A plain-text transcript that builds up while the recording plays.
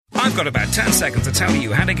I've got about 10 seconds to tell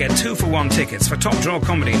you how to get 2-for-1 tickets for Top Draw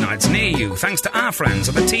comedy nights near you, thanks to our friends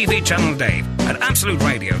at the TV channel Dave at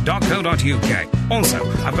absoluteradio.co.uk. Also,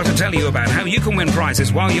 I've got to tell you about how you can win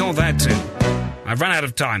prizes while you're there too. I've run out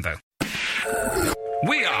of time, though.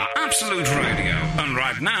 We are Absolute Radio, and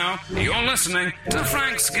right now, you're listening to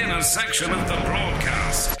Frank Skinner's section of the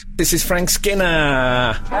broadcast. This is Frank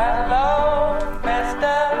Skinner. Hello,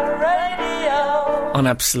 Mr. Radio. On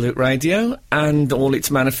Absolute Radio and all its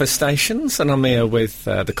manifestations, and I'm here with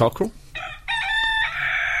the cockerel.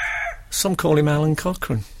 Some call him Alan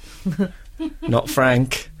Cochrane. Not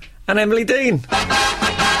Frank. And Emily Dean.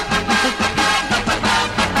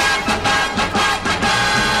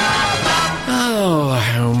 Oh,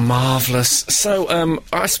 how marvellous. So,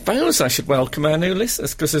 I suppose I should welcome our new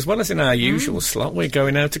listeners, because as well as in our usual slot, we're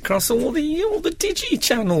going out across all the digi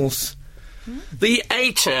channels. The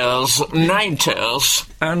 8ers, 9ers,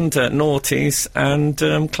 and noughties, and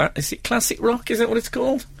is it classic rock? Is that what it's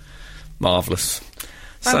called? Marvellous.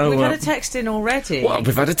 So we've had a text in already. Well,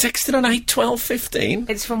 we've had a text in on 8, 12, 15.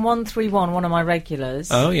 It's from 131, one of my regulars.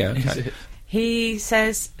 Oh, yeah, okay. He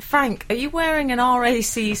says, Frank, are you wearing an RAC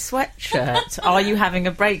sweatshirt? Are you having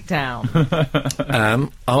a breakdown?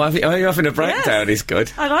 Are you having a breakdown? Yes. Is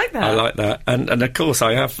good. I like that. I like that. And of course,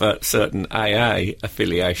 I have certain AA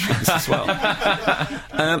affiliations as well.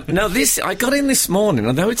 Now, I got in this morning,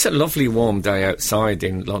 although it's a lovely warm day outside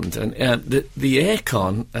in London, the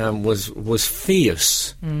aircon was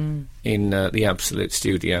fierce in the Absolute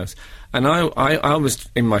Studios. And I was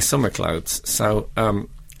in my summer clothes, so...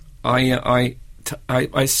 I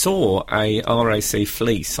saw a RAC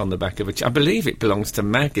fleece on the back of I believe it belongs to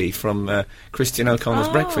Maggie from Christian O'Connor's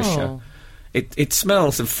Breakfast Show. It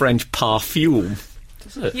smells of French parfume.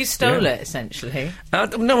 Does it? You stole it, essentially.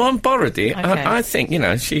 No, I borrowed it. Okay. I think,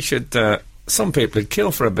 she should... some people would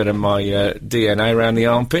kill for a bit of my DNA around the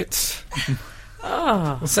armpits.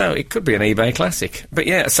 So it could be an eBay classic. But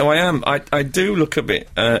yeah, so I do look a bit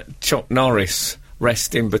Chuck Norris...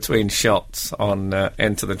 resting between shots on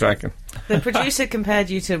Enter the Dragon. The producer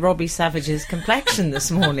compared you to Robbie Savage's complexion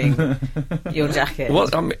this morning, your jacket. Well,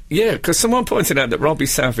 yeah, because someone pointed out that Robbie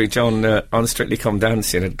Savage on Strictly Come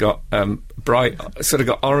Dancing had got bright, sort of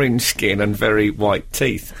got orange skin and very white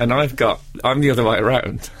teeth, and I'm the other way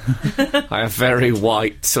around. I have very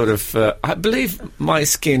white sort of, I believe my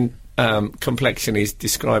skin complexion is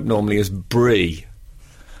described normally as brie.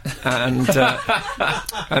 And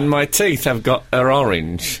my teeth are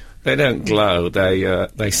orange. They don't glow.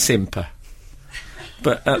 They simper.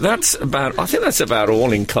 But I think that's about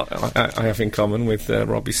all I have in common with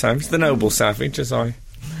Robbie Savage, the noble savage, as I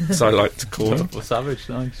like to call him. Noble savage,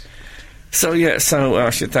 nice. So yeah, I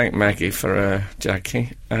should thank Maggie for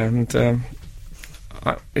Jackie, and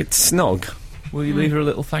it's snog. Will you leave her a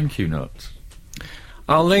little thank you note?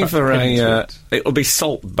 I'll leave her it'll be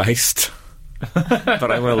salt based.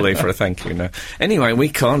 But I will leave for a thank you now. Anyway, we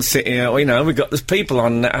can't sit here. We've got these people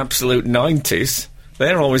on Absolute 90s.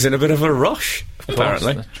 They're always in a bit of a rush,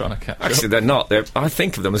 apparently. They're trying to catch up. Actually, they're not. I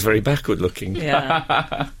think of them as very backward looking.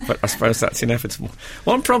 Yeah. But I suppose that's inevitable.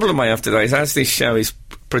 One problem I have today is as this show is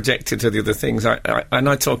projected to the other things, and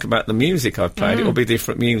I talk about the music I've played, it'll be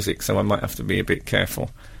different music, so I might have to be a bit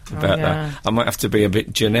careful about that. I might have to be a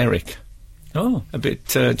bit generic. Oh. A bit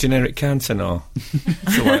generic Cantona.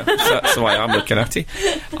 That's the way I'm looking at it.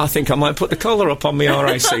 I think I might put the collar up on my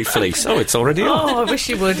RAC fleece. Oh, it's already on. Oh, I wish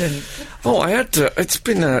you wouldn't. Oh, I had... it's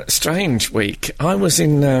been a strange week. I was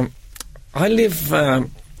in... I live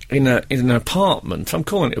in an apartment. I'm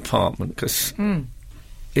calling it apartment because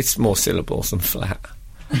it's more syllables than flat.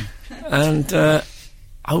 And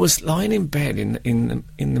I was lying in bed in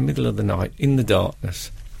the middle of the night, in the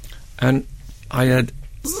darkness, and I had...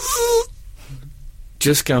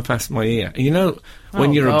 just go past my ear.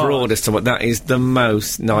 When you're abroad as to what that is the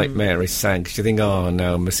most nightmarish sound, because you think, oh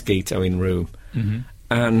no, mosquito in room.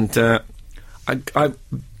 And I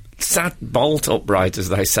sat bolt upright, as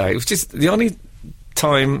they say. It was just the only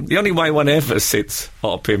way one ever sits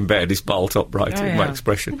up in bed is bolt upright, in my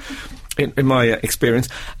expression, in my experience.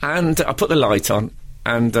 And I put the light on,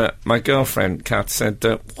 and my girlfriend, Kat, said,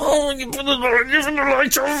 "Oh, you put the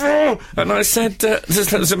light on!" And I said,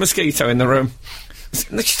 "There's a mosquito in the room."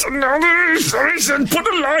 She said, "No, there isn't. Put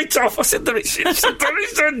the light off." I said, "There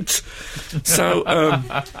isn't." So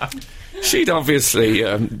she'd obviously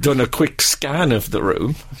done a quick scan of the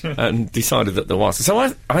room and decided that there was. So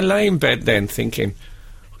I lay in bed then thinking,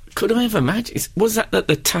 could I have imagined? Was that at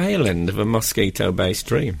the tail end of a mosquito-based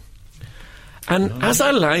dream? And as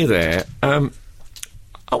I lay there, I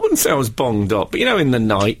wouldn't say I was bonged up, but in the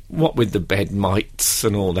night, what with the bed mites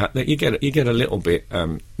and all that you get a little bit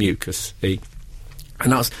mucus-y.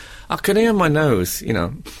 And I could hear my nose, you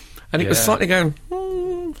know, and it was slightly going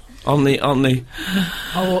on the.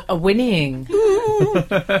 Oh, a whinnying.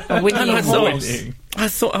 A whinnying And horse. I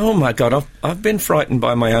thought, oh my God, I've been frightened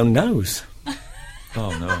by my own nose.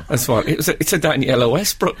 Oh no! That's why it's a Daniela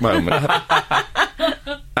Westbrook moment.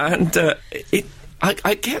 And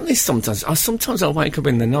I get this sometimes. Sometimes I'll wake up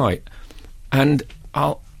in the night, and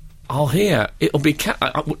I'll hear it'll be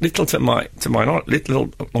little to my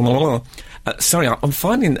little. Sorry, I'm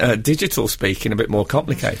finding digital speaking a bit more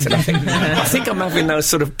complicated. I think I'm having those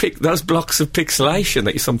sort of those blocks of pixelation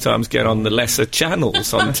that you sometimes get on the lesser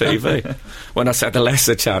channels on TV. When I say the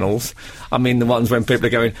lesser channels, I mean the ones when people are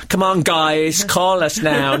going, "Come on, guys, call us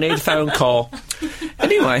now. Need a phone call."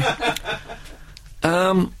 Anyway,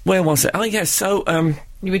 where was it? Oh, yes. So,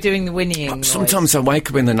 You were doing the whinnying noise. sometimes I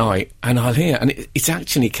wake up in the night and I'll hear, and it's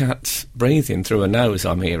actually cats breathing through a nose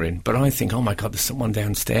I'm hearing, but I think, oh my God, there's someone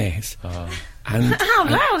downstairs. And, How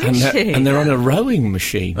loud is she? And they're on a rowing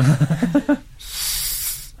machine.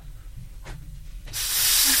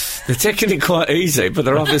 They're taking it quite easy, but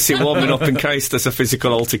they're obviously warming up in case there's a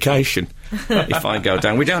physical altercation if I go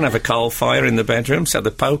down. We don't have a coal fire in the bedroom, so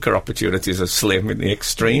the poker opportunities are slim in the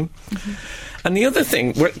extreme. And the other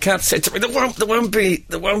thing, Kat said to me, there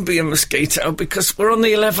won't be a mosquito because we're on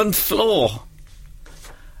the 11th floor.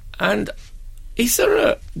 And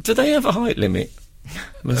do they have a height limit? They've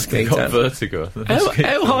Mosquito. got vertigo.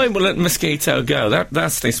 How high will a mosquito go?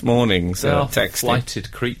 That's this morning's They are texting.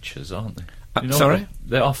 flighted creatures, aren't they? Sorry?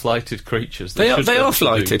 They are flighted creatures. They should be are able to do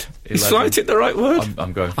flighted. Is 11. flighted the right word?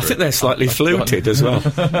 I'm going for I think it. they're slightly fluted as well.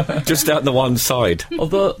 Just out the one side.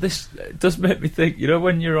 Although this does make me think, you know,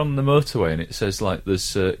 when you're on the motorway and it says, like,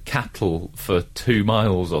 there's cattle for 2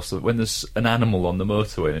 miles or so, when there's an animal on the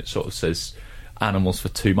motorway and it sort of says animals for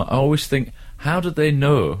 2 miles, I always think, how do they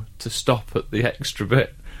know to stop at the extra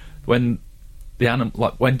bit when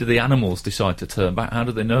when do the animals decide to turn back? How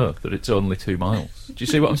do they know that it's only 2 miles? Do you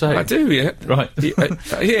see what I'm saying? I do, yeah. Right.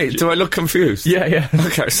 Yeah, do I look confused? Yeah.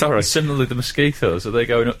 Okay, sorry. Similarly, the mosquitoes, are they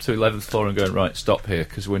going up to 11th floor and going, right, stop here,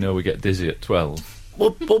 because we know we get dizzy at 12?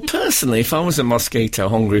 Well, personally, if I was a mosquito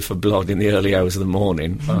hungry for blood in the early hours of the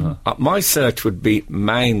morning, my search would be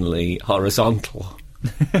mainly horizontal.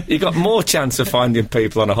 You got more chance of finding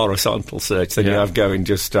people on a horizontal search than you have going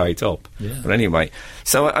just straight up. Yeah. But anyway,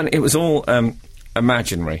 so and it was all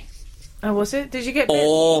imaginary. Oh, was it? Did you get...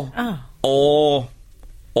 Or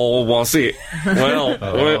was it? Well,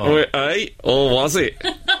 or was it?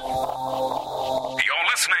 You're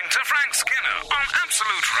listening to Frank Skinner on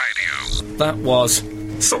Absolute Radio. That was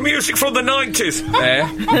some music from the 90s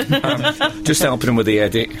there. Just helping him with the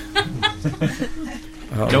edit.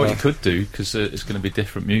 You know what you could do, because it's going to be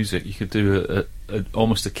different music, you could do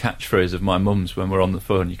almost a catchphrase of my mum's when we're on the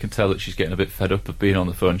phone. You can tell that she's getting a bit fed up of being on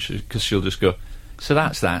the phone, because she'll just go, so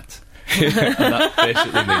that's that. And that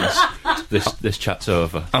basically means this chat's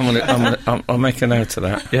over. I'll make a note of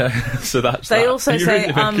that. Yeah, so that's They that. also Are you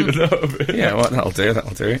say, really making a note of it? Yeah, well, that'll do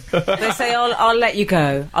it. They say, I'll let you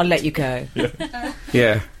go. I'll let you go.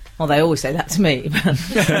 Yeah. Well, they always say that to me.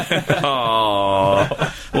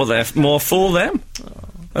 Oh, well, they're more for them.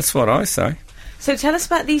 That's what I say. So tell us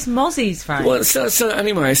about these mozzies, Frank. Well, so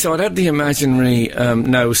anyway, so I'd had the imaginary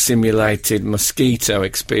nose-simulated mosquito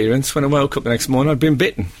experience. When I woke up the next morning, I'd been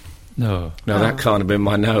bitten. No. No, that can't have been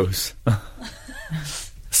my nose.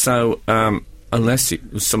 So, unless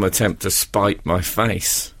it was some attempt to spite my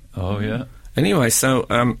face. Oh, yeah. Anyway, so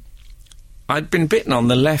I'd been bitten on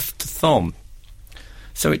the left thumb.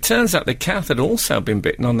 So it turns out the cat had also been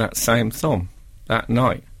bitten on that same thumb that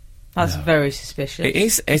night. That's very suspicious. It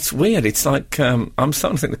is. It's weird. It's like I'm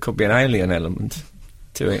starting to think there could be an alien element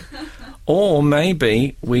to it, or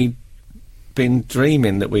maybe we'd been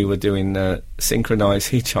dreaming that we were doing synchronised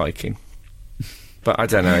hitchhiking. But I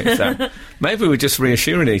don't know if that. Maybe we're just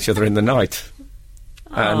reassuring each other in the night,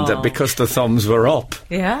 and because the thumbs were up,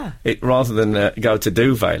 it rather than go to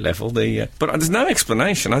duvet level. But there's no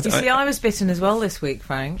explanation. You see, I was bitten as well this week,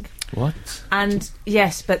 Frank. What? And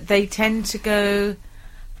yes, but they tend to go.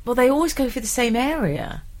 Well, they always go for the same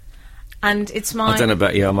area. And it's my... I don't know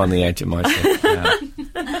about you, I'm on the edge of my seat.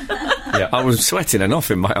 Yeah, I was sweating enough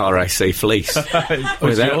in my RAC fleece.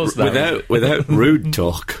 without rude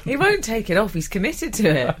talk. He won't take it off, he's committed to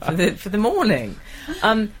it for the morning.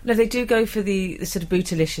 No, they do go for the sort of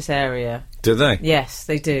bootylicious area. Do they? Yes,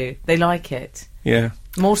 they do. They like it. Yeah.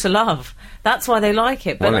 More to love. That's why they like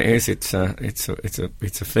it. But well, it is. It's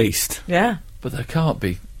a feast. Yeah. But there can't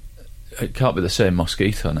be... It can't be the same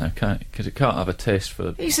mosquito now, can it? Because it can't have a taste for...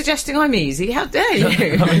 Are you suggesting I'm easy? How dare you?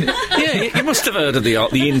 Yeah, you must have heard of the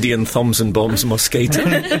Indian thumbs and bombs mosquito.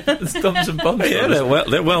 Thumbs and bums. Yeah,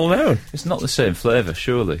 they're well known. It's not the same flavour,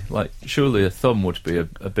 surely. Like, surely a thumb would be a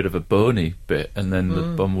bit of a bony bit, and then the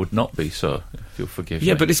bum would not be so, if you'll forgive me.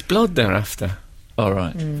 Yeah, but it's blood thereafter. All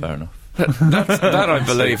right, fair enough. That I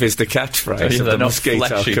believe is the catchphrase of the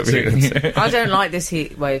mosquito community. I don't like this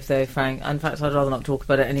heat wave though, Frank. In fact, I'd rather not talk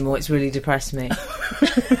about it anymore. It's really depressed me.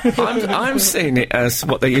 I'm seeing it as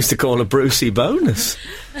what they used to call a Brucey bonus.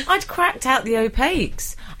 I'd cracked out the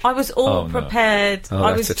opaques. I was all prepared.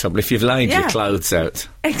 That's the trouble. If you've laid your clothes out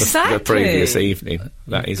exactly the previous evening,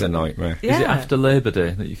 that is a nightmare. Yeah. Is it after Labour Day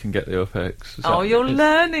that you can get the opaques? You're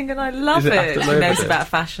learning and I love it. He knows about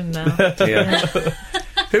fashion now. Yeah.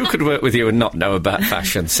 Who could work with you and not know about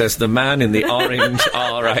fashion, says the man in the orange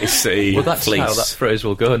RAC Well, that's fleece. how that phrase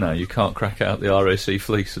will go now. You can't crack out the RAC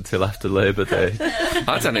fleece until after Labour Day.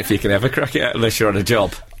 I don't know if you can ever crack it out unless you're on a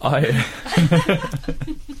job.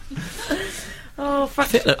 Hold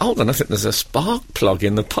on, I think there's a spark plug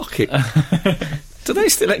in the pocket. Do they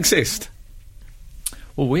still exist?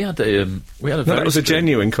 Well, we had a that was a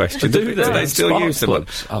genuine question. Do they still use them?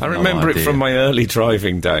 I remember it from my early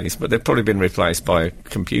driving days, but they've probably been replaced by a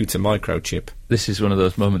computer microchip. This is one of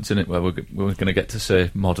those moments in it where we're going to get to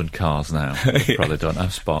say modern cars now. Probably don't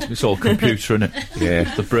have spark. It's all computer in it.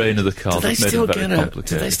 Yeah, the brain of the car that's made it very complicated.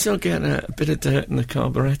 Do they still get a bit of dirt in the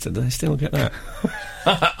carburettor? Do they still get that?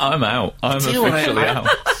 I'm out. I'm officially out.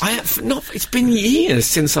 It's been years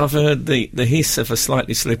since I've heard the hiss of a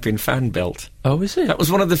slightly slipping fan belt. Oh, is it? That was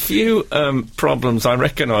one of the few problems I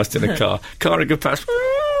recognised in a car. Car would go past,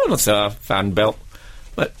 what's a fan belt?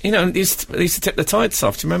 But, they used to take the tights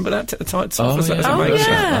off. Do you remember that? Take the tights off?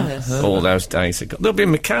 Yes. All those days ago. There'll be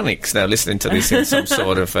mechanics now listening to this in some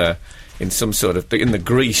sort of, in the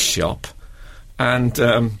grease shop. And,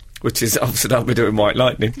 which is, obviously, they'll be doing White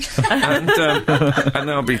Lightning. And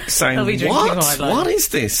they'll be saying, what is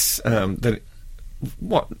this?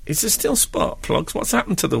 What? Is there still spark plugs? What's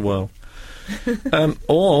happened to the world?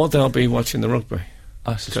 Or they'll be watching the rugby.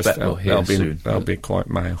 I suspect they'll be quite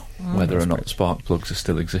male. Whether or not spark plugs are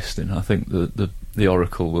still existing, I think the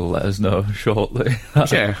Oracle will let us know shortly.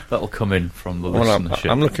 That'll come in from the listenership.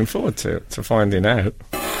 I'm looking forward to finding out.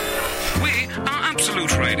 We are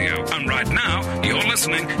Absolute Radio, and right now you're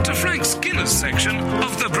listening to Frank Skinner's section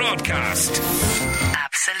of the broadcast.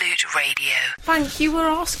 Absolute Radio. Frank, you were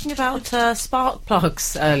asking about spark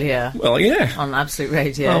plugs earlier. Well, yeah. On Absolute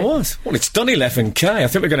Radio. I was. Well, it's done 11k. I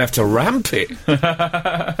think we're going to have to ramp it. Bit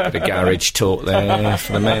of garage talk there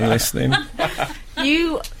for the men listening.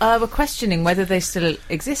 You were questioning whether they still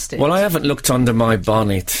existed. Well, I haven't looked under my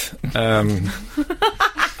bonnet.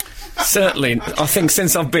 Certainly, I think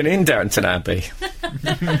since I've been in Downton Abbey.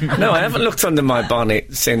 No, I haven't looked under my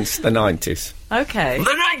bonnet since the 90s. Okay.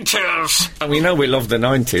 The 90s! And we know we love the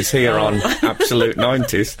 90s here on Absolute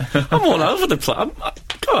 90s. I'm all over the place.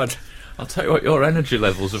 God. I'll tell you what, your energy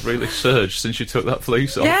levels have really surged since you took that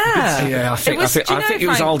fleece off. Yeah, I think it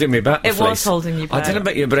was holding me back. It was holding you back. I don't know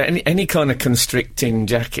about you, but any kind of constricting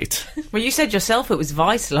jacket. Well, you said yourself it was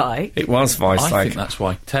vice-like. It was vice-like. I think that's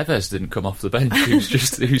why Tevez didn't come off the bench. He was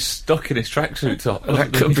stuck in his tracksuit top.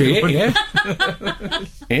 That could be it, yeah.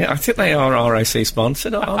 Yeah, I think they are RAC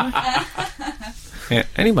sponsored, aren't they? Yeah.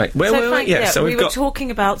 Anyway, where were we? Yeah, so we were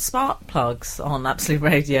talking about spark plugs on Absolute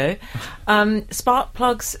Radio. Spark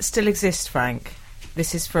plugs still exist, Frank.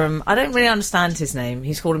 This is from... I don't really understand his name.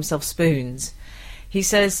 He's called himself Spoons. He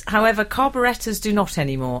says, however, carburettors do not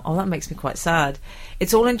anymore. Oh, that makes me quite sad.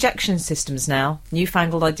 It's all injection systems now.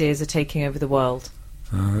 Newfangled ideas are taking over the world.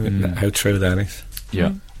 How true that is.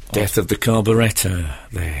 Yeah. Death of the carburettor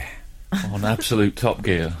there. On Absolute Top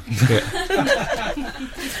Gear.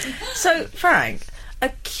 So, Frank... A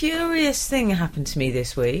curious thing happened to me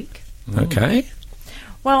this week. Okay.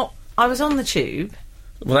 Well, I was on the tube.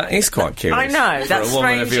 Well, that is quite curious. I know. That's for a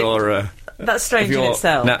woman strange. That's strange in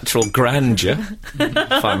itself. Natural grandeur,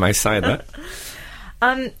 if I may say that.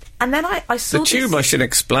 And then I saw the tube. I should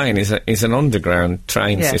explain is an underground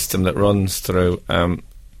train system that runs through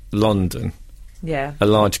London. Yeah. A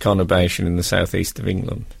large conurbation in the southeast of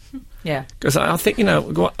England. Yeah. Because I think, a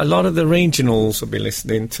lot of the regionals will be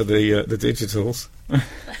listening to the digitals.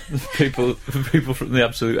 People from the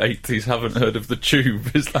absolute 80s haven't heard of the tube.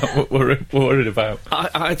 Is that what we're worried about?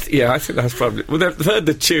 I think that's probably... Well, they've heard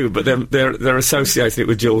the tube, but they're associating it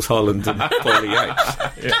with Jules Holland and Paulie Yates.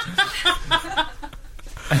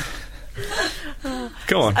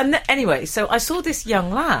 Go on. And anyway, so I saw this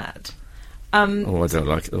young lad... I don't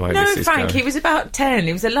like the way this is Frank, going. he was about 10.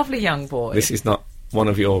 He was a lovely young boy. This is not one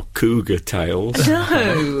of your cougar tales.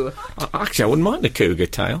 No. Actually, I wouldn't mind a cougar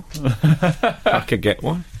tail. I could get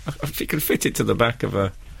one. If you could fit it to the back of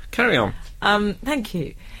a... Carry on. Thank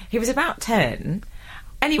you. He was about 10.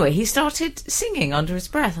 Anyway, he started singing under his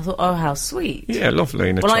breath. I thought, oh, how sweet. Yeah, lovely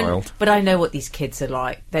in a child. But I know what these kids are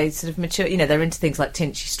like. They sort of mature, they're into things like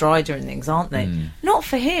Tinchy Strider and things, aren't they? Not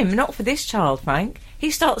for him, not for this child, Frank.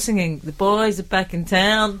 He starts singing, the boys are back in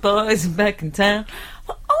town, boys are back in town.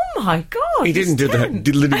 Oh my God. He didn't do that.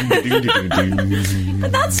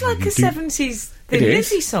 But that's like a 70s Thin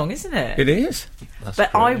Lizzy song, isn't it? It is.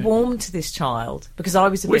 But I warmed to this child because I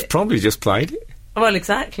was We've probably just played it. Well,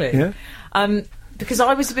 exactly. Yeah. Because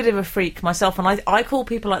I was a bit of a freak myself, and I call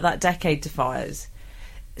people like that decade defiers.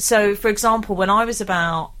 So, for example, when I was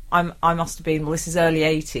about, I must have been, well, this is early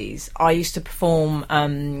 80s, I used to perform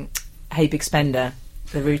Hey Big Spender,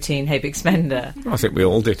 the routine Hey Big Spender. I think we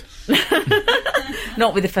all did.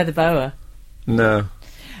 Not with a feather boa. No.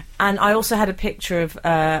 And I also had a picture of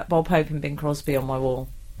Bob Hope and Bing Crosby on my wall,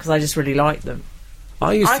 because I just really liked them.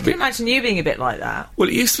 I can imagine you being a bit like that. Well,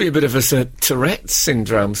 it used to be a bit of a Tourette's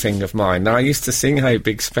syndrome thing of mine. I used to sing Hey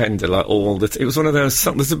Big Spender like all the it was one of those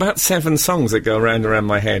songs. There's about 7 songs that go around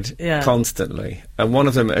my head constantly. And one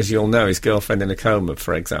of them, as you'll know, is Girlfriend in a Coma,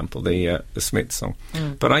 for example, the Smiths song.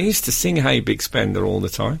 But I used to sing Hey Big Spender all the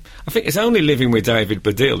time. I think it's only living with David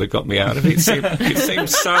Baddiel that got me out of it. It seemed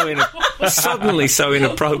suddenly so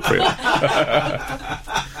inappropriate.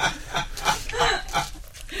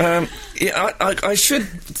 I should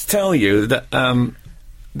tell you that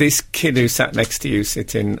this kid who sat next to you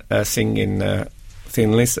singing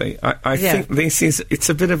Thin Lizzy, I think it's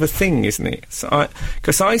a bit of a thing, isn't it?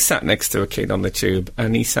 Because I sat next to a kid on the tube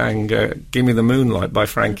and he sang Give Me the Moonlight by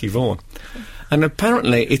Frankie Vaughan. And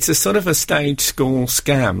apparently it's a sort of a stage school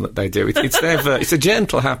scam that they do. It's a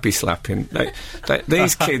gentle happy slapping.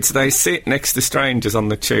 These kids, they sit next to strangers on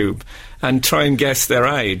the tube and try and guess their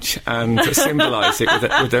age and symbolise it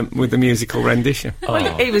with a musical rendition.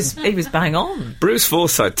 Well, he was bang on. Bruce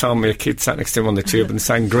Forsyth told me a kid sat next to him on the tube and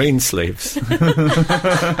sang Greensleeves.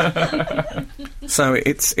 So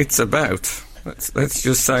it's about... Let's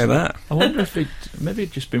just say that. I wonder if maybe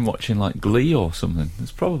he'd just been watching like Glee or something.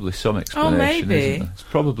 There's probably some explanation. Oh, maybe. Isn't there? It's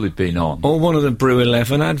probably been on. Or one of the Brew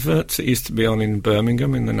 11 adverts that used to be on in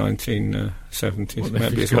Birmingham in the 1970s. Well,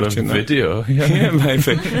 maybe he's got watching a video. Yeah,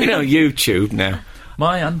 maybe. YouTube now.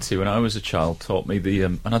 My auntie, when I was a child, taught me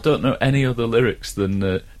and I don't know any other lyrics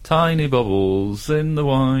than tiny bubbles in the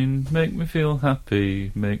wine, make me feel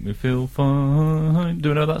happy, make me feel fine. Do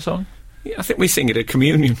you know that song? Yeah, I think we sing it at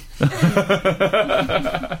communion. I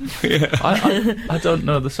don't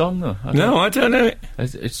know the song though. I don't know it.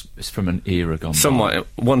 It's from an era gone by.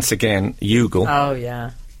 Once again, Yougle. Oh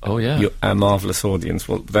yeah. Oh yeah. Our marvellous audience,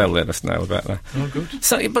 they'll let us know about that. Oh good.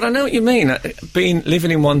 So, but I know what you mean.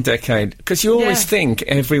 Living in one decade, because you always think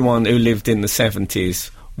everyone who lived in the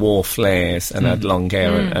 70s wore flares and had long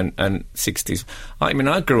hair and 60s. I mean,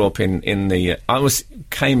 I grew up in the...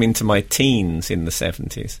 came into my teens in the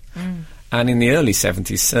 70s. And in the early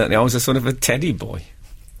 70s, certainly, I was a sort of a teddy boy.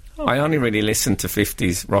 Oh. I only really listened to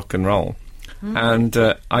 50s rock and roll. And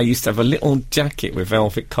I used to have a little jacket with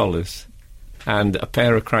velvet collars and a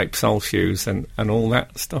pair of crepe sole shoes and all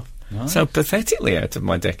that stuff. Nice. So pathetically out of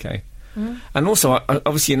my decade. And also,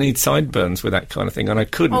 obviously, you need sideburns with that kind of thing, and I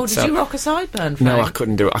couldn't. Oh, did you rock a sideburn, Frank? No, I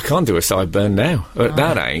couldn't do it. I can't do a sideburn now. At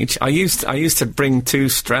that age, I used to bring 2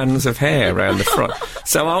 strands of hair around the front.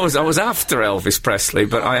 So I was after Elvis Presley,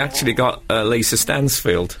 but I actually got Lisa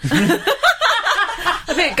Stansfield.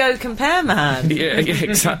 A bit go compare, man. Yeah,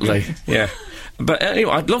 exactly. Yeah, but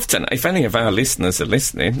anyway, I'd love to know if any of our listeners are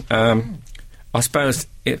listening. I suppose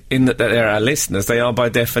in that they're our listeners, they are by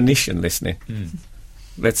definition listening.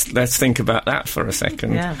 Let's think about that for a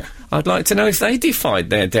second. Yeah. I'd like to know if they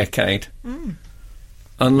defied their decade.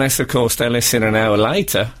 Unless, of course, they listen an hour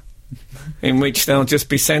later, in which they'll just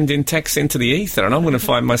be sending texts into the ether, and I'm going to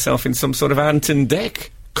find myself in some sort of Anton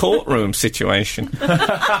Deck courtroom situation. We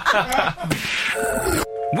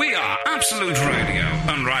are Absolute Radio,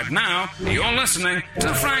 and right now, you're listening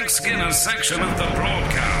to Frank Skinner's section of the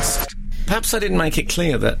broadcast. Perhaps I didn't make it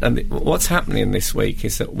clear that what's happening this week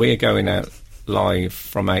is that we're going out live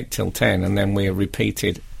from 8 till 10, and then we're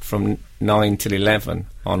repeated from 9 till 11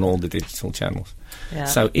 on all the digital channels. Yeah.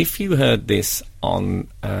 So if you heard this on,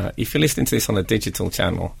 if you're listening to this on a digital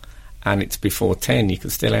channel and it's before 10, you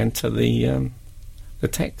could still enter the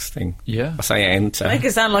text thing. Yeah. I say enter. Make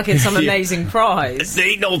it sound like it's some amazing prize. There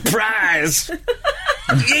ain't no prize!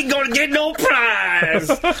 You ain't gonna get no prize!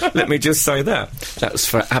 Let me just say that. That was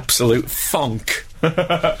for Absolute Funk.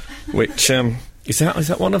 Which, Is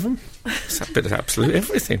that one of them? It's a bit of absolute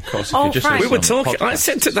everything. Of course, Frank. we were talking. I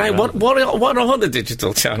said today, what are the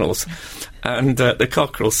digital channels? And the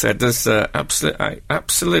cockerel said there's absolute,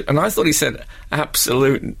 and I thought he said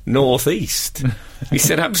absolute northeast. He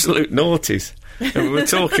said absolute noughties. And we were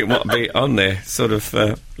talking what would be on there, sort of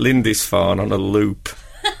Lindisfarne on a loop.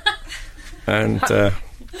 And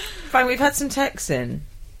Frank, we've had some texts in.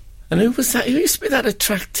 And who was that? Who used to be that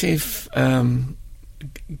attractive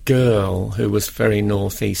girl who was very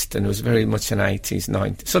northeastern, who was very much an 80s,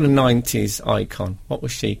 90s, sort of 90s icon? What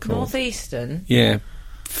was she called? Northeastern? Yeah.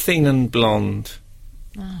 Thin and blonde.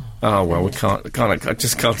 Oh well, we can't. I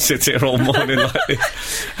just can't sit here all morning like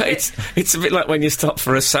this. It's a bit like when you stop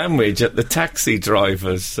for a sandwich at the taxi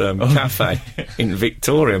driver's cafe in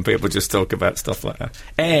Victoria, and people just talk about stuff like that.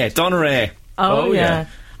 Donna Air. Oh yeah.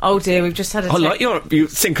 Oh dear, we've just had a. I like you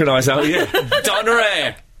synchronise. Oh yeah, Donna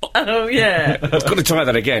Air. Oh yeah. I've got to try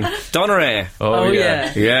that again. Donna Air. Oh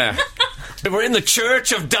yeah. Yeah. We're in the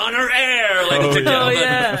church of Donna Air, ladies and gentlemen.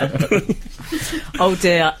 Yeah. Oh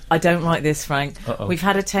dear, I don't like this, Frank. Uh-oh. We've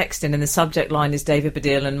had a text in, and the subject line is David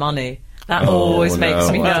Baddiel and money. That always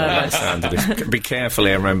makes me nervous. Be careful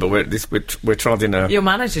here, remember, we're trodding a... Your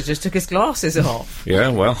manager just took his glasses off. Yeah,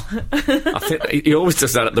 well, I think he always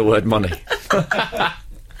does that at the word money.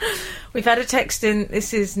 We've had a text in,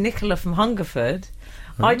 this is Nicola from Hungerford.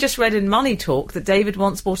 I just read in Money Talk that David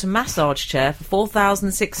once bought a massage chair for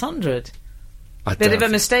 4,600. Bit of a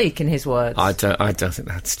mistake in his words. I don't think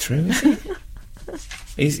that's true, is he?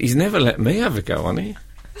 He's never let me have a go on it.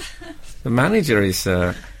 The manager is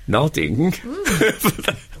nodding.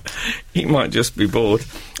 He might just be bored.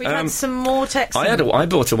 We've had some more texts. I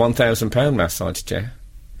bought a £1,000 massage chair.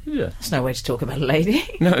 Yeah. There's no way to talk about a lady.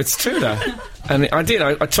 No, it's true though. And I did.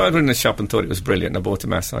 I tried one in the shop and thought it was brilliant. And I bought a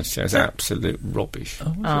massage chair. It's absolute rubbish.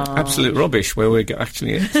 Absolute rubbish. Where we go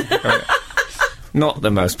actually is. Not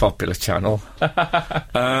the most popular channel.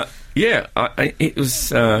 It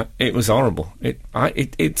was horrible.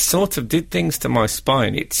 It sort of did things to my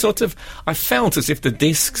spine. I felt as if the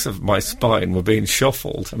discs of my spine were being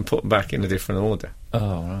shuffled and put back in a different order.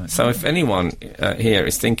 Oh, right. So if anyone here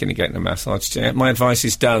is thinking of getting a massage chair, my advice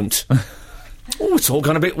is don't. Oh, it's all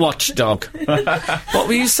gone a bit watchdog. What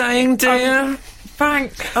were you saying, dear?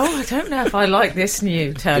 Frank, I don't know if I like this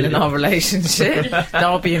new turn in our relationship,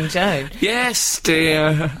 Darby and Joan. Yes,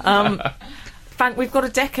 dear. Frank, we've got a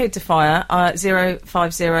decade Defier,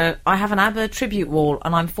 050. I have an ABBA tribute wall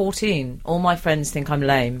and I'm 14. All my friends think I'm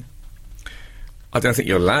lame. I don't think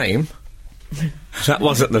you're lame. That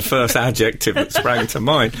wasn't the first adjective that sprang to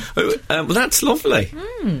mind. That's lovely.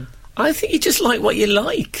 I think you just like what you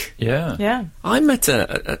like. Yeah. I met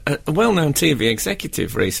a well-known TV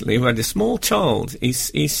executive recently who had a small child.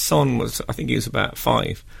 His son was, I think he was about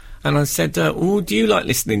 5. And I said, who do you like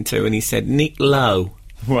listening to? And he said, Nick Lowe.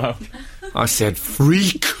 Wow. I said,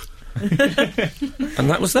 freak. And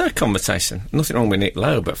that was their conversation. Nothing wrong with Nick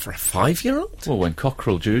Lowe, but for a 5-year-old? Well, when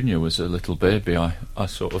Cockerel Jr. was a little baby, I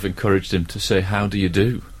sort of encouraged him to say, how do you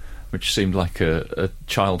do? Which seemed like a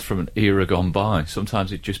child from an era gone by.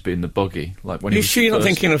 Sometimes it'd just be in the buggy. Like when you sure you're not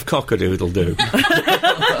thinking of cock-a-doodle-doo?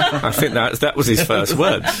 I think that was his first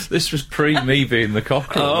words. This was pre-me being the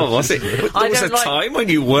cockerel. Oh, was it? There was a time when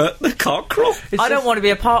you weren't the cockerel? I don't want to be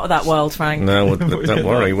a part of that world, Frank. No, don't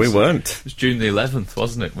worry, we weren't. It was June the 11th,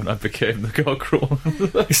 wasn't it, when I became the cockerel?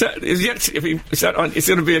 It's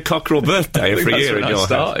going to be a cockerel birthday every year in your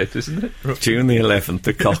house. Isn't it? June the 11th,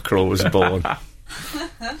 the cockerel was born.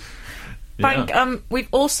 Frank, we've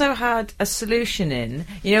also had a solution in.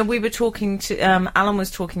 You know, we were talking to... Alan was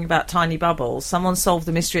talking about tiny bubbles. Someone solved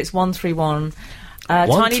the mystery. It's 131.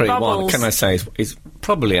 131, tiny bubbles, can I say, is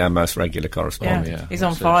probably our most regular correspondent. Yeah, he's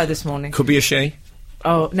on fire this morning. Could be a she.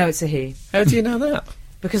 Oh, no, it's a he. How do you know that?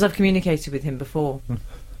 Because I've communicated with him before.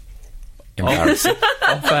 Embarrassing.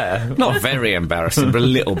 Fair. Not very embarrassing, but a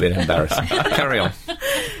little bit embarrassing. Carry on.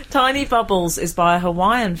 Tiny Bubbles is by a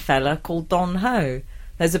Hawaiian fella called Don Ho.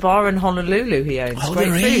 There's a bar in Honolulu he owns. Oh, Great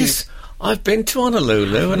there food. is. I've been to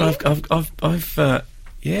Honolulu, and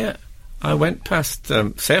I went past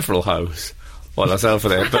several hoes while I was over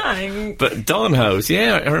there. But Don Ho's,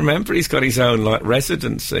 I remember he's got his own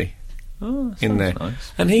residency in there,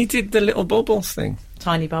 nice. And he did the little bubbles thing.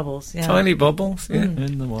 Tiny Bubbles, yeah. Tiny bubbles, yeah.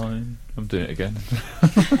 In the wine. I'm doing it again.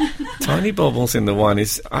 Tiny bubbles in the wine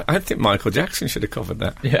is... I think Michael Jackson should have covered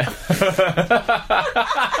that. Yeah.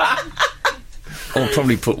 Or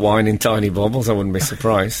probably put wine in tiny bubbles, I wouldn't be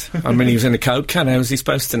surprised. I mean, he was in a Coke can, how was he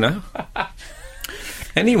supposed to know?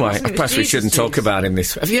 Anyway, perhaps we shouldn't talk about him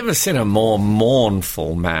this... Have you ever seen a more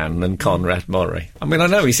mournful man than Conrad Murray? I mean, I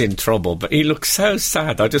know he's in trouble, but he looks so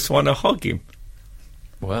sad, I just want to hug him.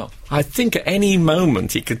 Well, I think at any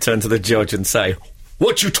moment he could turn to the judge and say,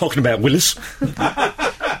 "What you talking about, Willis?" You're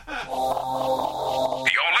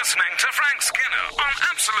listening to Frank Skinner on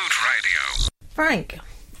Absolute Radio. Frank.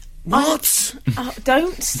 What?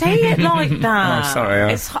 Don't say it like that.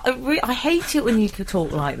 Oh, sorry. I hate it when you could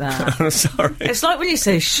talk like that. I'm sorry. It's like when you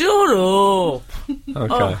say, "Shut up."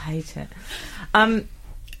 Okay. Oh, I hate it. I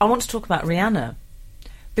want to talk about Rihanna.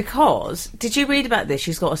 Because, did you read about this?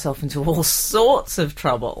 She's got herself into all sorts of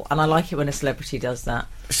trouble. And I like it when a celebrity does that.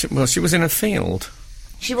 She was in a field.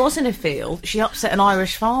 She was in a field. She upset an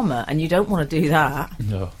Irish farmer. And you don't want to do that.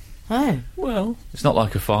 no. Oh. Well, It's not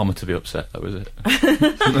like a farmer to be upset, though, is it?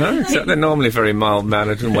 no, except they're normally very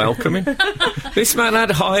mild-mannered and welcoming. This man had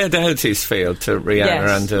hired out his field to Rihanna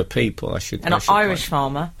Yes. and her people. An Irish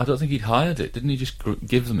farmer. I don't think he'd hired it. Didn't he just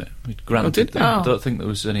give them it? He'd granted did them. they? I don't think there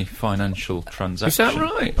was any financial transaction. Is that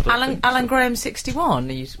right? I don't think Alan so. Graham 61,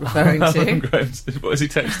 are you referring Alan to? Graham, what has he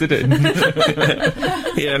texted in?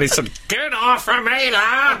 Yeah, and he said, "Get off of me,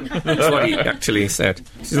 lad!" That's what he actually said.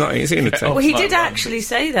 He's in a text. Well, he Like did that. actually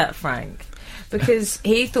say that, Frank. Because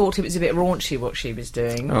he thought it was a bit raunchy what she was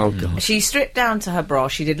doing. Oh, God. She stripped down to her bra,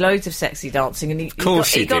 she did loads of sexy dancing, and he course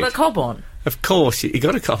she got did. a cob on. Of course, he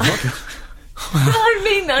got a cob. I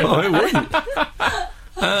mean, I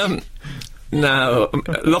wouldn't. No,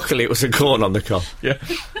 luckily it was a corn on the cob, Yeah.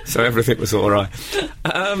 so everything was all right.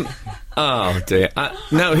 Oh dear.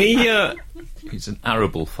 No, he. He's an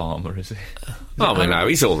arable farmer, is he? Oh, well, no,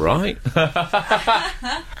 he's all right.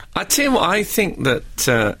 I tell you what, I think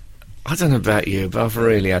that I don't know about you, but I've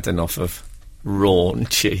really had enough of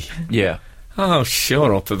raunchy. Yeah. Oh,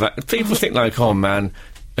 shut up about. People think like, oh man,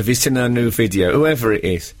 have you seen her new video? Whoever it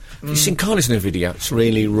is. Have you seen Carly's new video? It's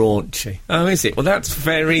really raunchy. Oh, is it? Well, that's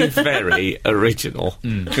very, very original.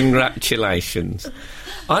 Congratulations.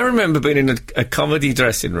 I remember being in a comedy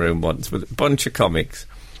dressing room once with a bunch of comics,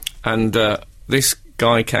 and this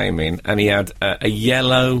guy came in and he had a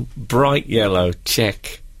yellow, bright yellow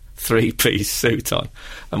check three-piece suit on,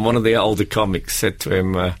 and one of the older comics said to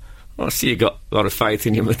him, "I see you got a lot of faith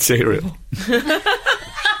in your material."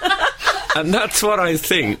 And that's what I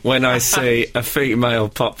think when I see a female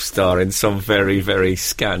pop star in some very, very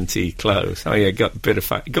scanty clothes. Oh, yeah, got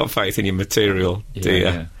faith in your material, do you?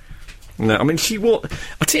 Yeah. No, I mean, she wore...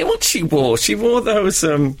 I'll tell you what she wore. She wore those...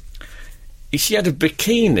 she had a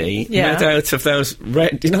bikini made out of those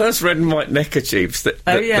red... You know those red and white neckerchiefs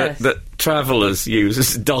that travellers use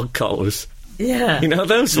as dog collars? Yeah. You know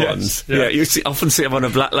those Yes, ones? yeah. Yeah, you often see them on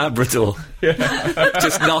a black Labrador.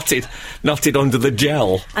 Just knotted under the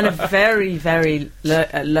gel. And a very, very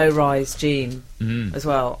low-rise jean as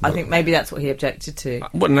well. I think maybe that's what he objected to.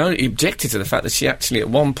 Well, no, he objected to the fact that she actually at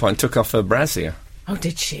one point took off her brassiere. Oh,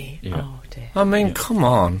 did she? Yeah. Oh, dear. I mean, come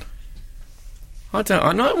on.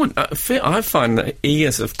 I find that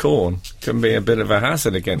ears of corn can be a bit of a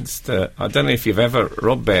hazard against... I don't know if you've ever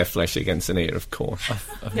rubbed bare flesh against an ear of corn.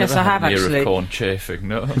 I've Yes, never I had have, an ear actually. of corn chafing,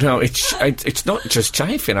 no. No, it's not just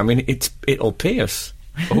chafing. I mean, it'll pierce.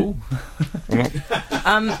 Oh.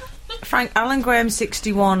 Frank, Alan Graham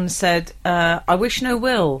 61 said, I wish no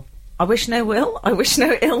ill will against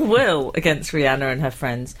Rihanna and her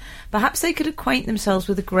friends. Perhaps they could acquaint themselves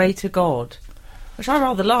with a greater God. Which I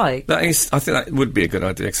rather like. I think that would be a good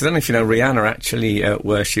idea, because I don't know if you know, Rihanna actually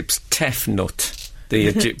worships Tefnut, the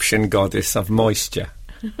Egyptian goddess of moisture.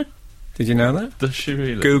 Did you know that? Does she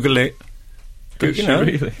really? Google it. Does You she know?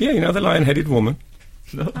 really? Yeah, you know the lion-headed woman.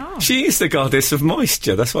 No. She is the goddess of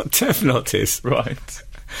moisture. That's what Tefnut is. Right.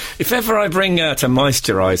 If ever I bring her to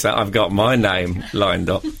moisturise her, I've got my name lined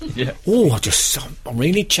up. Yeah. Oh, I'm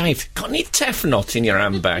really chafed. Got any Tefnut in your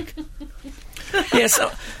handbag? Yeah,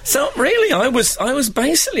 so really, I was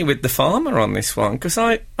basically with the farmer on this one, because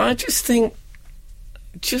I just think,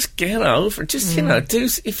 just get over, just you know,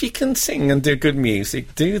 if you can sing and do good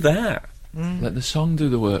music, do that. Let the song do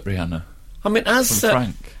the work, Rihanna. I mean, From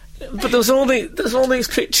Frank. but there's all these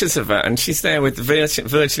pictures of her, and she's there with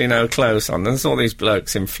virtually no clothes on. There's all these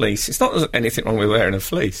blokes in fleece. It's not there's anything wrong with wearing a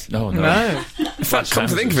fleece. No. In fact, come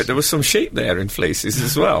to think of it, there was some sheep there in fleeces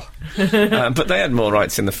as well. But they had more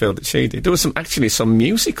rights in the field than she did. There was actually some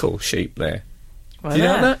musical sheep there. Well, Do you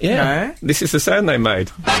know that? Yeah. No. This is the sound they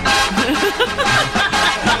made.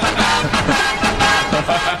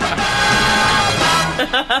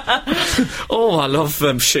 Oh, I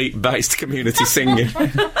love sheep-based community singing.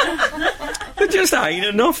 There just ain't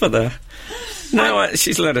enough of that. No,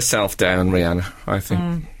 she's let herself down, Rihanna, I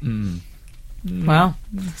think. Well.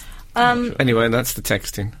 Anyway, that's the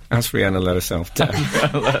texting. As Rihanna let herself down.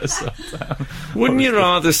 Let herself down. Wouldn't you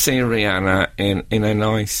rather see Rihanna in a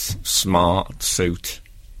nice, smart suit?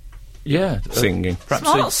 Yeah, singing. Perhaps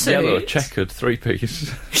Smart it's yellow, suit. checkered,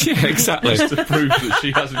 three-piece. Yeah, exactly. Just to prove that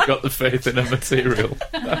she hasn't got the faith in her material.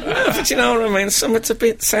 But you know what I mean? Something's a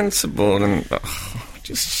bit sensible and...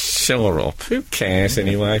 just shore up. Who cares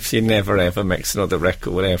anyway if she never ever makes another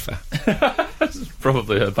record, whatever.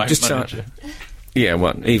 Probably her bank Just manager. Yeah,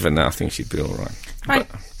 well, even now I think she'd be all right. Right,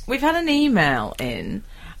 we've had an email in,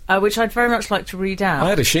 which I'd very much like to read out. I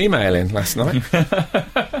had a she-mail in last night.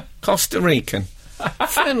 Costa Rican.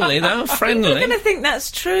 Friendly, though, friendly. You're going to think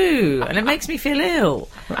that's true, and it makes me feel ill.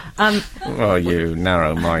 Oh, you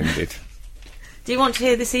narrow-minded. Do you want to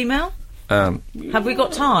hear this email? Have we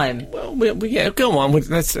got time? Well, yeah, go on.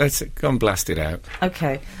 Let's go and blast it out.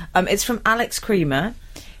 Okay. It's from Alex Creamer.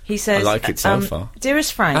 He says... I like it so far.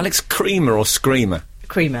 Dearest Frank... Alex Creamer or Screamer?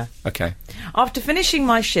 Creamer. Okay. After finishing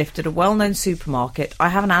my shift at a well-known supermarket, I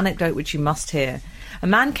have an anecdote which you must hear. A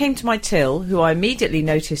man came to my till, who I immediately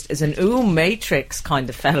noticed as an Matrix kind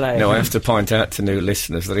of fellow. No, I have to point out to new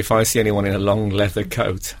listeners that if I see anyone in a long leather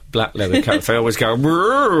coat, black leather coat, I always go,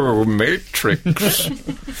 "Whoa, Matrix."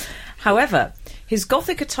 However, his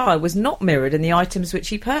gothic attire was not mirrored in the items which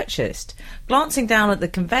he purchased. Glancing down at the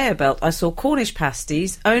conveyor belt, I saw Cornish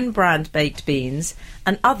pasties, own brand baked beans,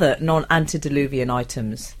 and other non-antediluvian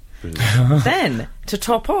items. Then, to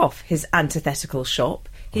top off his antithetical shop,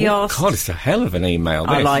 he asked... God, it's a hell of an email,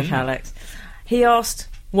 this. I like Alex. He asked,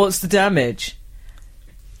 "What's the damage?"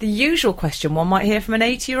 The usual question one might hear from an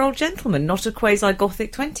 80-year-old gentleman, not a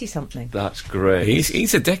quasi-gothic 20-something. That's great.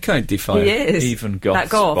 He's a decade defier. He is. Even goths That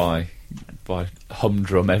goth. by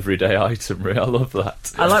humdrum everyday itemry. I love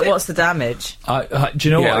that. I like "What's the damage?" Do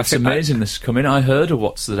you know Yeah, what? It's I think amazing this has come in. I heard of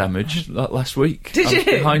What's the Damage last week. Did I was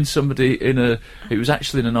you? behind somebody it was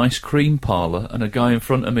actually in an ice cream parlour, and a guy in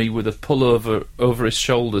front of me with a pullover over his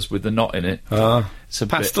shoulders with the knot in it. It's a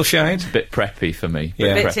Pastel shade? It's a bit preppy for me.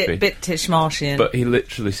 Yeah. Bit Preppy. Tishmarshian. But he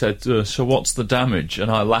literally said, "So what's the damage?"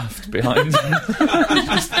 And I laughed behind him.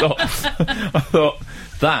 I thought,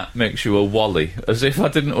 that makes you a wally. As if I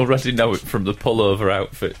didn't already know it from the pullover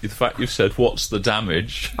outfit. The fact you said, "What's the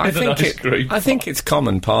damage?" I in an ice cream think it's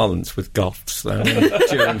common parlance with goths, though.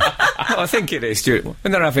 I think it is,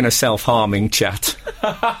 when they're having a self-harming chat.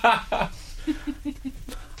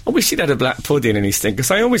 I wish he'd had a black pudding in his thing, because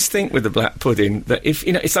I always think with the black pudding that if,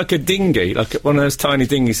 it's like a dinghy, like one of those tiny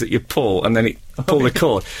dinghies that you pull and then pull the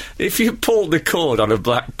cord. If you pulled the cord on a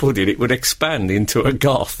black pudding, it would expand into a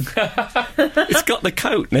goth. It's got the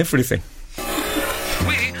coat and everything.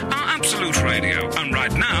 We are Absolute Radio, and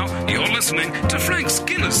right now you're listening to Frank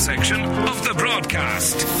Skinner's section of the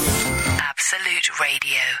broadcast. Absolute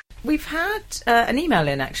Radio. We've had an email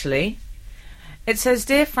in, actually. It says,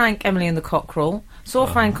 "Dear Frank, Emily and the Cockerel, saw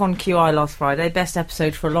Frank on QI last Friday, best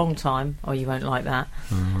episode for a long time." Oh, you won't like that.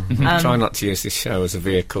 Try not to use this show as a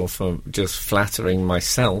vehicle for just flattering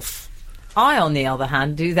myself. I, on the other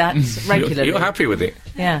hand, do that regularly. You're happy with it?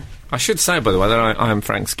 Yeah. I should say, by the way, that I am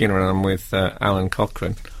Frank Skinner and I'm with Alan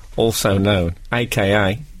Cochrane, also known,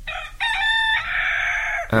 a.k.a.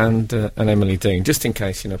 and Emily Dean, just in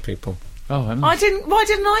case, people... Oh, Emily. Why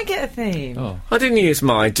didn't I get a theme? Oh. I didn't use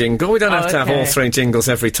my jingle. We don't have to have all okay. three jingles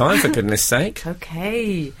every time, for goodness sake.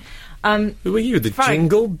 Okay. Who are you? The Frank.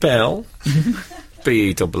 Jingle Bell?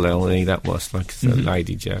 B-E-double-L-E, that was like a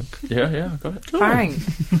lady joke. Yeah, I got it. Frank,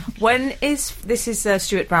 when is... This is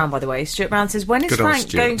Stuart Brown, by the way. Stuart Brown says, when is Good old Frank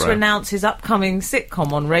Stuart going to Brown. announce his upcoming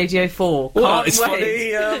sitcom on Radio 4? Well, Can't it's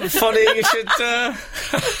wait. funny you should...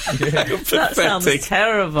 That sounds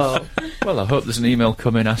terrible. Well, I hope there's an email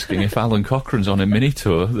coming asking if Alan Cochrane's on a mini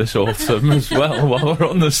tour this autumn as well, while we're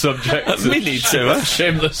on the subject. A mini tour?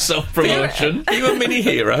 Shameless self-promotion. Are you a mini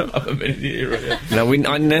hero? I'm a mini hero, yeah. No,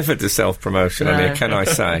 I never do self-promotion on No. here, can I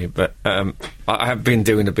say? But I have been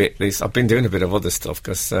doing a bit I've been doing a bit of other stuff,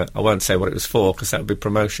 because I won't say what it was for, because that would be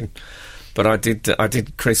promotion. But I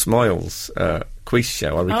did Chris Moyle's quiz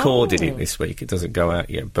show. I recorded it this week. It doesn't go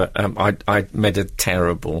out yet. But I made a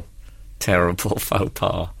terrible faux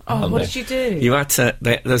pas. Oh, what did you do? You had to...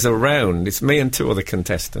 There's a round. It's me and two other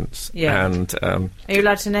contestants. Yeah. And... Are you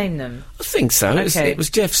allowed to name them? I think so. Okay. It was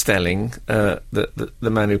Jeff Stelling, the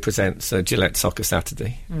man who presents Gillette Soccer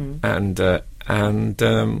Saturday, and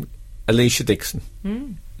Alicia Dixon.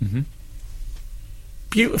 Mm-hmm.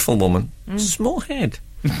 Beautiful woman, small head.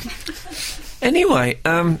 Anyway,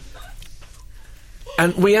 and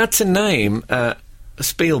we had to name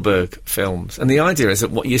Spielberg films, and the idea is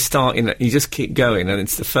that what you start in, you just keep going, and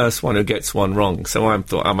it's the first one who gets one wrong. So I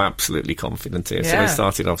thought, I'm absolutely confident here. So Yeah. I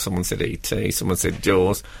started off. Someone said E.T., someone said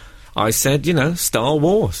Jaws. I said, Star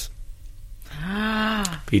Wars.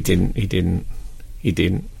 He didn't.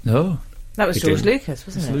 No. That was He George didn't. Lucas,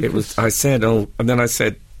 wasn't it? It was. I said, and then I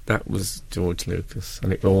said that was George Lucas,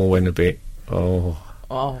 and it all went a bit.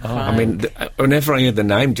 I mean, whenever I hear the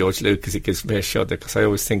name George Lucas, it gives me a shudder because I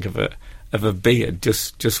always think of a beard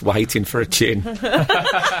just waiting for a chin that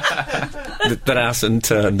hasn't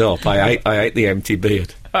turned up. I ate the empty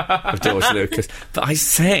beard of George Lucas. But I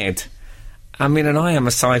said, I mean, and I am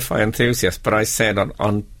a sci-fi enthusiast, but I said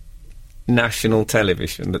on national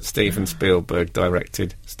television that Steven Spielberg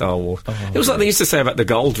directed Star Wars. It was like they used to say about the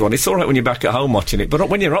Gold Run. It's all right when you're back at home watching it, but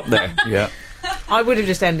when you're up there... Yeah. I would have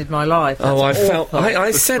just ended my life. That's awful.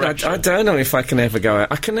 I said I don't know if I can ever go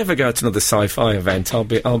out. I can never go to another sci-fi event. I'll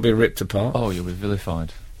be ripped apart. Oh, you'll be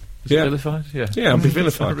vilified. Vilified? Yeah. Yeah, I'll be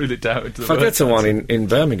vilified. I really doubted if I go to one in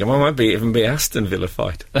Birmingham, I might even be Aston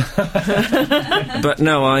vilified. But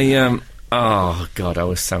no, oh God, I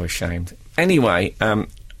was so ashamed. Anyway,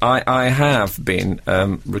 I have been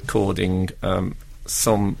recording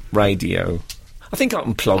some radio. I think I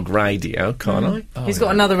can plug radio, can't I? Oh, He's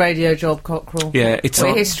got another radio job, Cockerel. Yeah, it's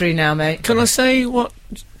We're history now, mate. Can I say what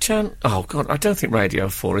channel? Oh, God, I don't think Radio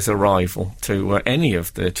 4 is a rival to any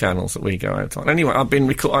of the channels that we go out on. Anyway, I've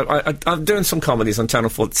been I'm doing some comedies on Channel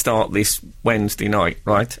 4 that start this Wednesday night,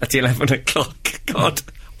 right, at 11 o'clock. God,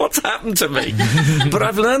 what's happened to me? But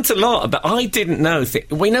I've learnt a lot about... I didn't know...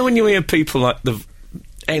 we know when you hear people like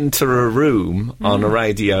enter a room on a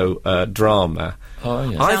radio drama... Oh,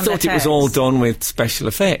 yeah. I thought it was all done with special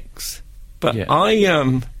effects, but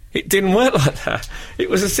it didn't work like that. It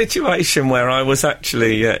was a situation where I was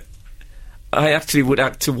actually, I actually would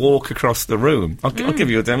have to walk across the room. I'll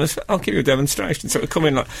give you a demonstration. So it would come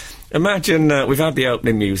in like, imagine we've had the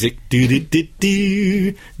opening music.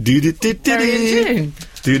 Do-do-do-do, do-do-do-do,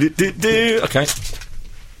 do-do-do-do. Okay.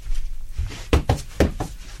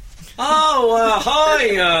 Oh, hi,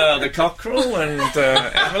 the Cockerel and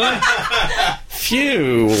Emily.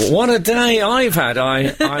 Phew, what a day I've had.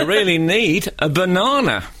 I really need a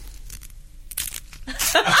banana.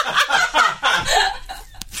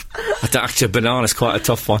 Actually, a banana's quite a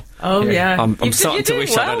tough one. Oh, yeah. I'm starting to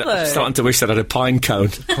wish that I had a pine cone.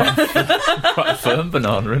 Quite a firm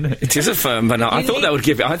banana, isn't it? It is a firm banana. I thought that would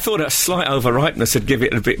give it... I thought a slight overripeness would give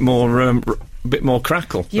it a bit more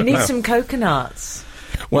crackle. You need some coconuts.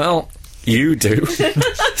 Well, you do. So,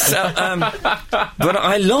 but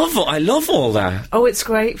I love all that. Oh, it's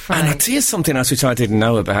great, Frank. And I'll tell you something else which I didn't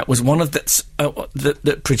know about was one of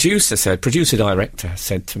the producer-director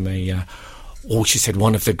said to me, she said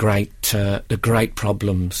one of the great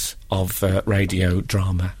problems of radio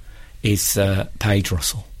drama is Paige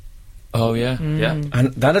Russell. Oh yeah, yeah,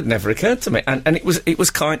 and that had never occurred to me. And it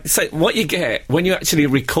was kind. So what you get when you actually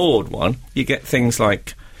record one, you get things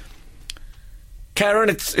like, Karen,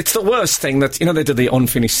 it's the worst thing that, they do the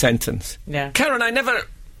unfinished sentence. Yeah. Karen, I never...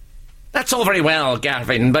 That's all very well,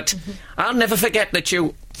 Gavin, but I'll never forget that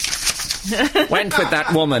you went with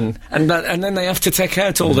that woman. And then they have to take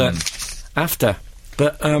out all the after.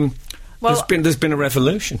 But there's been a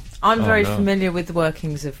revolution. I'm very familiar with the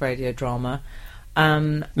workings of radio drama.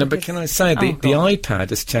 But can I say, the iPad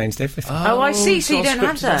has changed everything. Oh, I see, so you don't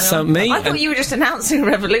have that. So I thought you were just announcing a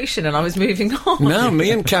revolution and I was moving on. No,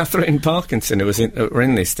 me and Catherine Parkinson, who were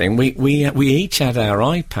in this thing, we each had our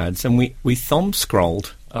iPads and we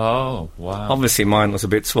thumb-scrolled. Oh, wow. Obviously mine was a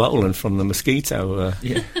bit swollen from the mosquito.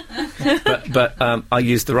 But I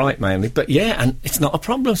used the right mainly. But yeah, and it's not a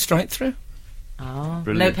problem, straight through. Oh,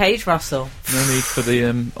 no Paige Russell. No need for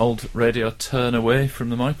the old radio turn away from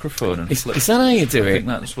the microphone. Is that how you do it? I think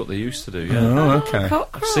that's what they used to do, yeah. Oh, okay.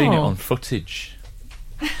 I've seen it on footage.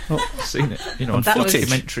 I've seen it, on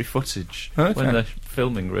documentary footage. Okay. When they're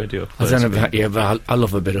filming radio. I don't know about you, but I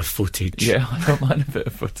love a bit of footage. Yeah, I don't mind a bit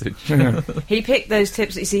of footage. He picked those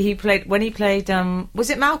tips. You see, when he played, was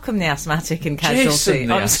it Malcolm the Asthmatic in Casualty? Jason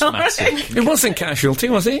the Asthmatic. It wasn't Casualty,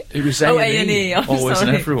 was it? It was A&E. Always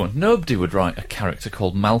and everyone. Nobody would write a character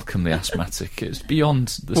called Malcolm the Asthmatic. It's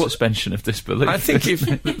beyond the suspension of disbelief. I think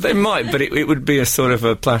they might, but it would be a sort of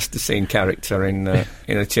a plasticine character in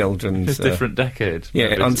a children's... A different decade.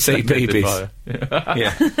 Yeah, on CBeebies.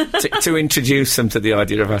 Yeah. to introduce them to the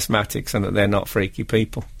idea of asthmatics and that they're not freaky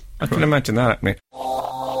people. I can imagine that happening. You're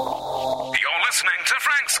listening to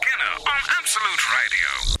Frank Skinner on Absolute Radio.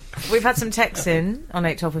 We've had some texts in on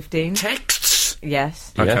 8:12:15. Texts?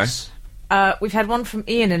 Yes. Okay. Yes. We've had one from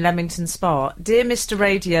Ian in Leamington Spa. Dear Mr.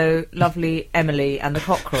 Radio, lovely Emily and the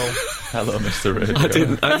Cockerel. Hello, Mr. Radio. I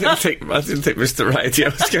didn't think Mr. Radio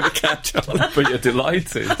was going to catch on. But you're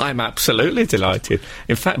delighted. I'm absolutely delighted.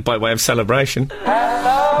 In fact, by way of celebration.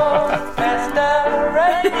 Hello, Mr.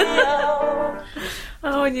 Radio.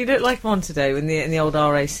 Oh, and you look like one today in the old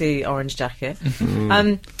RAC orange jacket.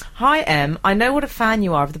 Hi, Em. I know what a fan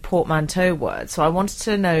you are of the portmanteau word, so I wanted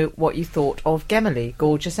to know what you thought of Gemily,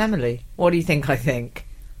 gorgeous Emily. What do you think I think?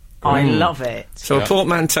 I love it. So a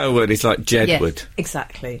portmanteau word is like Jedward. Yes,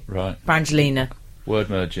 exactly. Right. Brangelina.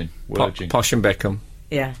 Word merging. Wordging. Posh and Beckham.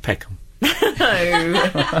 Yeah. Peckham. No.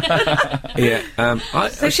 Yeah.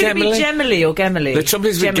 So should it be Gemily or Gemily? The trouble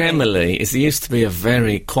is with Gemily is there used to be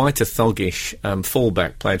quite a thuggish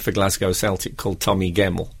fullback played for Glasgow Celtic called Tommy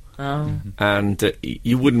Gemmell. Oh. And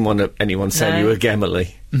you wouldn't want anyone saying you were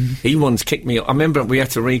Gemily. He once kicked me. I remember we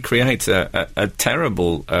had to recreate a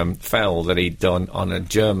terrible foul that he'd done on a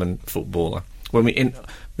German footballer. When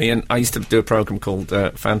I used to do a programme called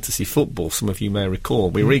Fantasy Football, some of you may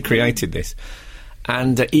recall. We recreated this.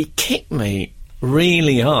 And he kicked me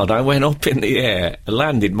really hard. I went up in the air,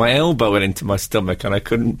 landed, my elbow went into my stomach, and I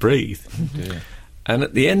couldn't breathe. Yeah. And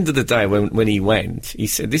at the end of the day, when he went, he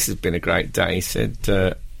said, "This has been a great day."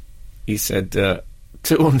 He said,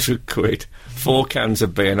 200 quid, 4 cans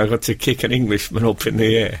of beer, and I got to kick an Englishman up in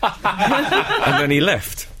the air. And then he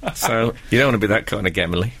left. So you don't want to be that kind of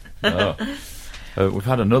Gemily. Oh. We've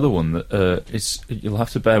had another one that you'll have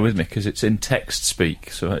to bear with me because it's in text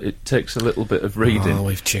speak, so it takes a little bit of reading. Oh,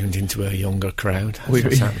 we've tuned into a younger crowd.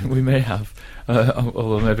 We may have,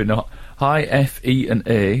 although maybe not. Hi, F, E and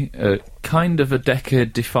A, kind of a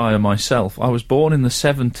decade defier myself. I was born in the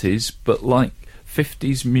 70s, but like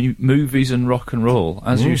 50s movies and rock and roll.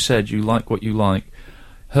 As you said, you like what you like.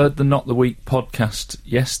 Heard the Not the Week podcast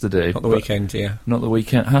yesterday. Not the weekend, yeah. Not the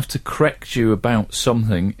weekend. Have to correct you about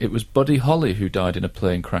something. It was Buddy Holly who died in a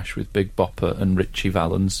plane crash with Big Bopper and Richie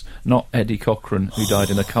Valens, not Eddie Cochran, who died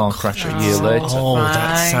in a car crash a year later. Oh,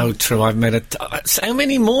 that's so true. I've made so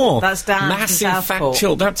many more. That's Dan Massive from Southport.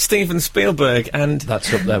 factual. That's Steven Spielberg, and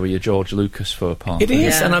That's up there with your George Lucas faux pas. it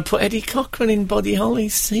is. Yeah. And I put Eddie Cochran in Buddy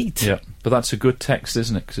Holly's seat. Yeah, but that's a good text,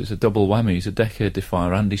 isn't it? Because it's a double whammy. He's a decade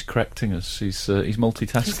defier, and he's correcting us. He's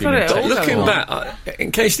multitasking. He's got it But all looking going on. back,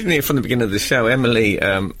 in case you didn't hear from the beginning of the show, Emily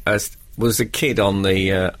was a kid on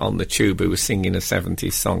the tube who was singing a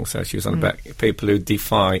 70s song. So she was on about people who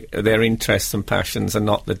defy their interests and passions and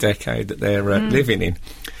not the decade that they're living in.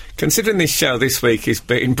 Considering this show this week is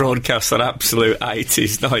being broadcast on absolute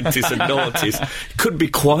 80s, 90s and noughties, it could be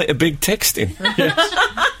quite a big texting.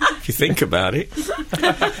 If you think about it.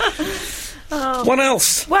 What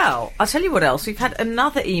else? Well, I'll tell you what else. We've had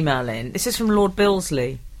another email in. This is from Lord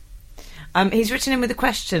Billsley. He's written in with a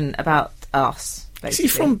question about us, basically. Is he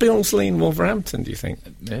from Billsley in Wolverhampton, do you think?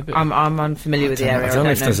 Maybe. I'm unfamiliar with the area. I don't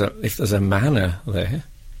know if there's a manor there.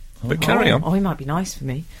 But carry on. Oh, he might be nice for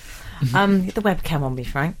me. Get the webcam on me,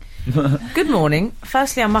 Frank. Good morning.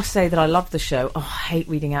 Firstly, I must say that I love the show. Oh, I hate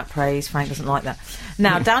reading out praise. Frank doesn't like that.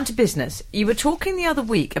 Now, down to business. You were talking the other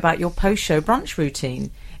week about your post-show brunch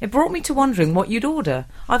routine. It brought me to wondering what you'd order.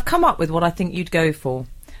 I've come up with what I think you'd go for.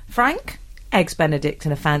 Frank, eggs Benedict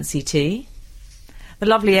and a fancy tea. The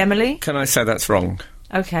lovely Emily. Can I say that's wrong?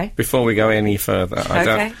 Okay. Before we go any further, I Okay.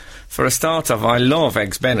 don't. For a start off, I love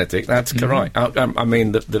eggs Benedict. That's correct. I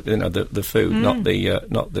mean the food, not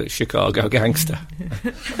the Chicago gangster.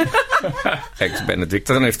 Eggs Benedict.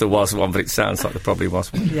 I don't know if there was one, but it sounds like there probably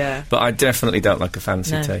was one. Yeah. But I definitely don't like a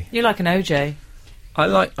fancy No. tea. You like an OJ. I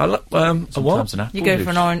like a what? Sometimes an apple You go juice.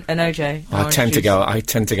 for an OJ. I tend to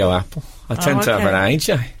go apple. I tend to have an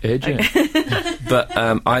AJ. AJ. But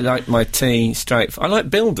I like my tea straight. I like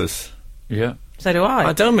Builders. Yeah. So do I.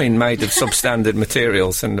 I don't mean made of substandard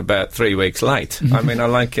materials and about 3 weeks late. I mean I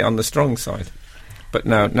like it on the strong side. But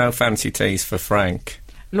no fancy teas for Frank.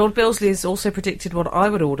 Lord Billsley has also predicted what I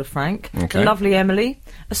would order, Frank. Okay. The lovely Emily.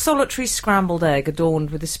 A solitary scrambled egg adorned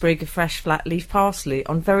with a sprig of fresh flat leaf parsley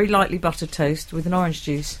on very lightly buttered toast with an orange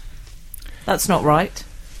juice. That's not right.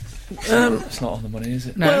 It's not on the money, is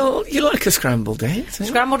it? No. Well, you like a scrambled egg. don't you?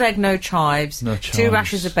 Scrambled egg, no chives. No 2 chives.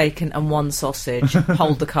 rashers of bacon and 1 sausage.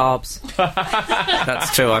 Hold the carbs.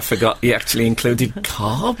 That's true. I forgot you actually included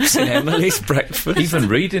carbs in Emily's breakfast. Even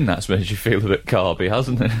reading that's made you feel a bit carby,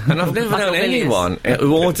 hasn't it? And I've never Michael known Williams. anyone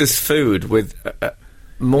who orders food with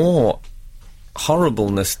more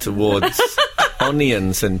horribleness towards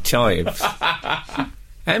onions and chives.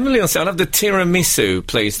 Emily will say, I'll have the tiramisu,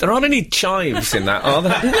 please. There aren't any chives in that, are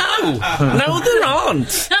there? No, there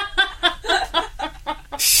aren't.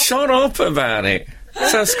 Shut up about it.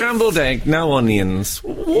 So, scrambled egg, no onions.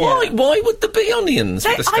 Why? Yeah. Why would there be onions?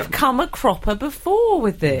 with the I've scrambled- come a cropper before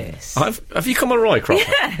with this. Have you come a Roy Cropper?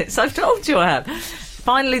 Yes, I've told you I have.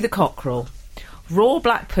 Finally, the cockerel. Raw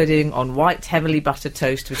black pudding on white, heavily buttered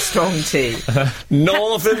toast with strong tea.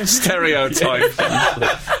 Northern stereotype.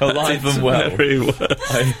 Alive and well. Very well.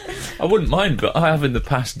 I wouldn't mind, but I have in the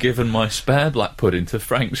past given my spare black pudding to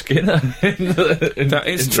Frank Skinner. That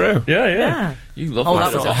is true. Yeah. You love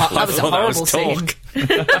That was a horrible scene.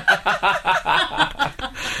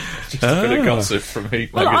 Just a bit of gossip from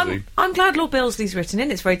Heat Well, magazine. I'm glad Lord Billsley's written in.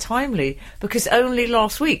 It's very timely because only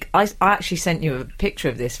last week I actually sent you a picture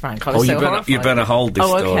of this, Frank. I was so horrified. You better hold this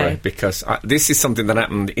okay. story because this is something that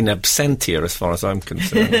happened in absentia, as far as I'm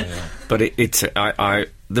concerned. But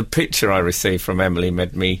the picture I received from Emily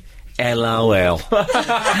made me LOL.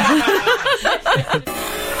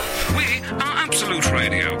 We are Absolute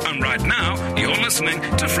Radio, and right now you're listening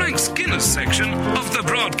to Frank Skinner's section of the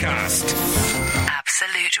broadcast.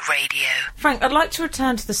 Absolute Radio. Frank, I'd like to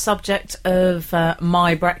return to the subject of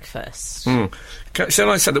my breakfast. Shall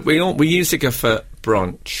I say that we usually go for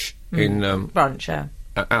brunch in Brunch, yeah.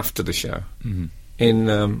 after the show in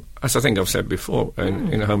as I think I've said before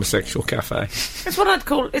in a homosexual cafe. It's what I'd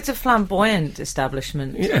call it's a flamboyant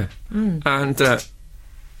establishment. Yeah, and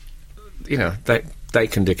they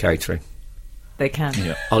can do catering. They can.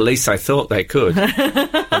 Yeah. Or at least I thought they could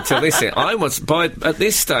until this. At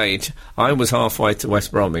this stage, I was halfway to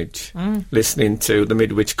West Bromwich, listening to the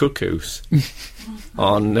Midwich Cuckoos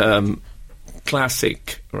on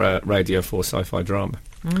classic Radio 4 sci-fi drama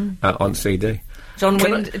on CD.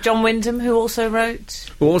 John Wyndham, who also wrote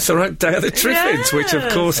Day of the Triffids, which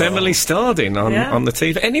of course Emily starred in on the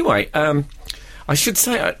TV. Anyway, I should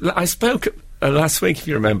say I spoke last week, if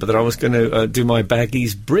you remember, that I was going to do my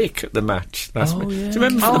Baggies brick at the match last week. Yeah. Do you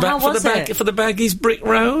remember for the Baggies brick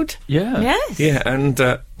road? Yeah. Yes. Yeah, and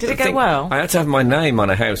Did it go well? I had to have my name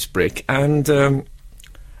on a house brick and a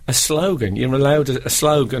slogan. You're allowed a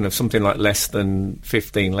slogan of something like less than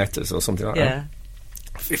 15 letters or something like that.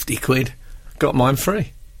 50 quid. Got mine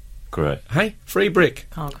free. Great. Hey, free brick.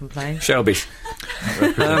 Can't complain. Shelby's.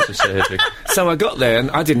 Represents a saving. So I got there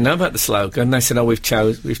and I didn't know about the slogan. They said, we've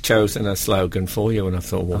chosen a slogan for you. And I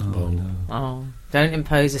thought, Oh, don't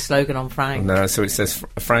impose a slogan on Frank. No, so it says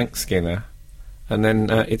Frank Skinner. And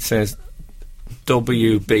then it says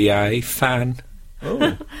WBA fan.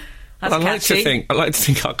 That's I like to catchy. think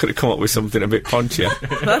I could have come up with something a bit punchier.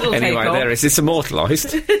 That'll Anyway, take off. there it is. It's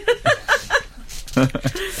immortalised.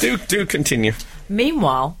 do continue.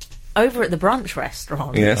 Meanwhile, over at the brunch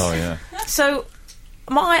restaurant. Yes. Oh, yeah. So,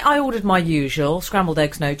 I ordered my usual scrambled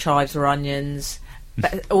eggs, no chives or onions,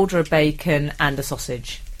 order of bacon and a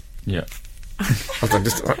sausage. Yeah. Hold on,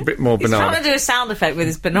 just a bit more He's banana. trying to do a sound effect with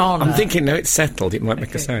his banana. I'm thinking now it's settled, it might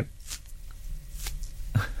make a sound.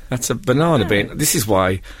 That's a banana bean. This is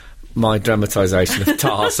why my dramatisation of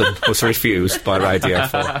Tarzan was refused by Radio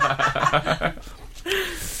 4.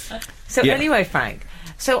 So anyway, Frank,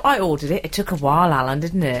 so I ordered it. It took a while, Alan,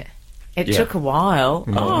 didn't it? It took a while.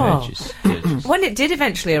 Ages. When it did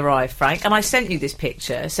eventually arrive, Frank, and I sent you this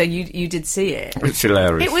picture, so you did see it. It's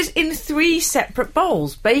hilarious. It was in 3 separate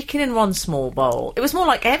bowls, bacon in one small bowl. It was more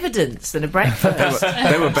like evidence than a breakfast.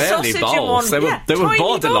 They were barely Sausage in bowls. one- They were tiny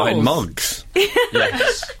borderline bowls. mugs.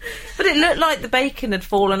 Yes. But it looked like the bacon had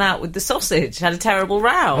fallen out with the sausage, had a terrible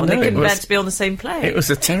row, and they know, it couldn't was- bear to be on the same plate. It was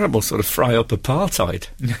a terrible sort of fry-up apartheid.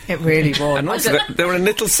 It really was. And also, there were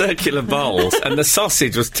little circular bowls, and the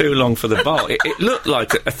sausage was too long for the bowl. It looked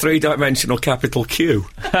like a three-dimensional capital Q.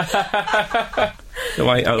 The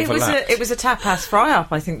way it overlapped. It was a tapas fry-up,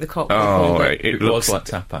 I think the cockerel Oh, called it. It looks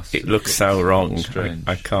was like tapas. It looks so wrong. Strange.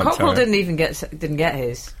 I can't Cockerel tell. didn't get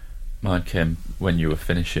his. Mine came when you were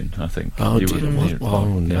finishing, I think. Oh, you dear. were,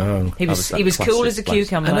 Oh, no. He I was was that he was cool classic as a classic.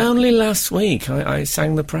 cucumber. And only last week I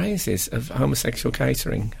sang the praises of homosexual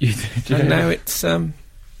catering. You did, yeah. And now it's on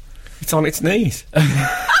its knees.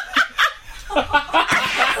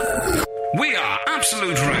 We are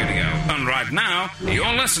Absolute Radio, and right now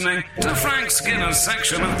you're listening to Frank Skinner's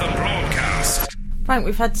section of the broadcast. Frank,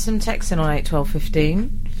 we've had some texts in on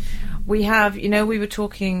 81215. We have, we were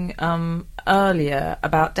talking earlier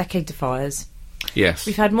about decade defiers. Yes.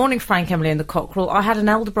 We've had Morning Frank, Emily and the Cockerel. I had an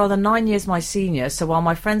elder brother 9 years my senior, so while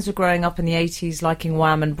my friends were growing up in the 80s liking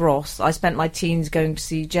Wham and Bros, I spent my teens going to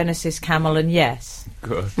see Genesis, Camel and Yes.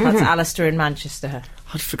 Good. That's Alistair in Manchester.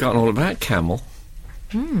 I'd forgotten all about Camel.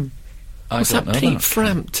 I Was don't that know Pete about-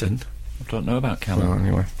 Frampton? I don't know about Camel. Oh,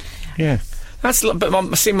 anyway. Yeah. But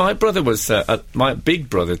my brother was... my big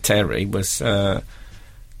brother, Terry, was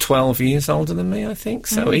 12 years older than me, I think.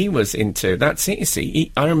 So he was into... That's it, you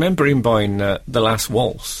see. I remember him buying The Last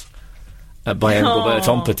Waltz by Engelbert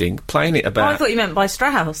Humperdinck, playing it Oh, I about... thought you meant by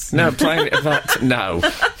Strauss. No, playing it about... No.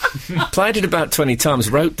 Played it about 20 times,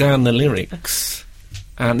 wrote down the lyrics,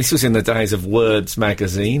 And this was in the days of Words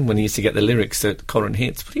magazine, when he used to get the lyrics at current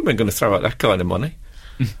hits, but he wasn't going to throw out that kind of money.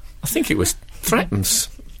 I think it was threepence.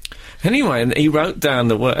 Anyway, and he wrote down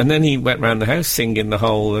the word, and then he went round the house singing the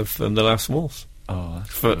whole of The Last Waltz. Oh,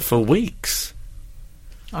 for weeks.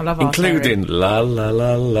 I love including la la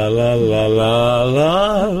la la la la la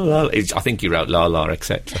la la. I think he wrote la la,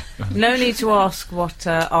 etc. No need to ask what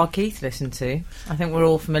our Keith listened to. I think we're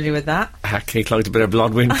all familiar with that. Keith liked a bit of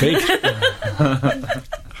Bloodwind Pig. I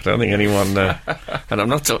don't think anyone... and I'm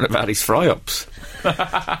not talking about his fry-ups.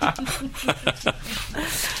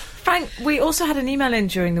 Frank, we also had an email in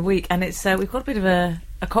during the week, and it's we've got a bit of a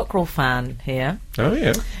cockerel fan here. Oh,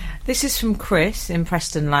 yeah. This is from Chris in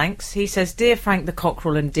Preston Lancs. He says, "Dear Frank the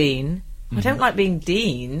Cockerel and Dean." I don't like being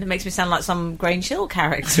Dean. It makes me sound like some Grange Hill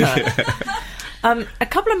character. A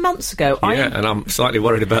couple of months ago... and I'm slightly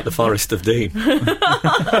worried about the Forest of Dean.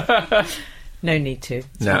 No need to.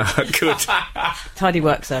 No, good. Tidy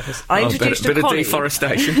work surface. I introduced a bit colleague... of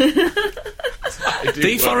deforestation.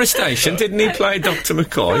 Deforestation, didn't he play Dr.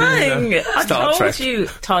 McCoy in I Star Trek? told you,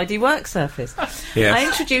 tidy work surface. Yes. I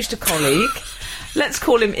introduced a colleague. Let's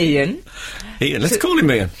call him Ian. Ian, let's call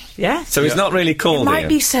him Ian. Yeah. So he's not really called It might Ian.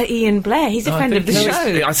 be Sir Ian Blair. He's a friend of the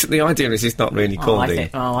show. The idea is he's not really called Ian.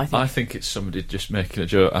 I think it's somebody just making a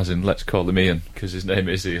joke, as in, let's call him Ian, because his name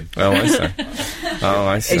is Ian. Oh,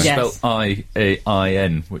 I see. It's Yes. spelled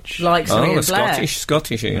I-A-I-N, which... Like Sir Ian Blair.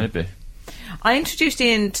 Scottish Ian. Maybe. I introduced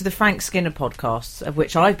Ian to the Frank Skinner podcasts, of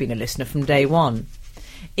which I've been a listener from day one.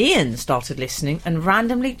 Ian started listening and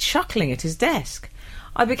randomly chuckling at his desk.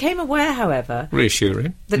 I became aware, however...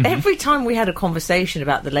 Reassuring. ...that every time we had a conversation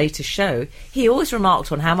about the latest show, he always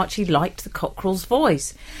remarked on how much he liked the cockerel's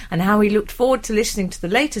voice and how he looked forward to listening to the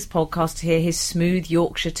latest podcast to hear his smooth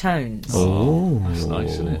Yorkshire tones. Oh. That's nice,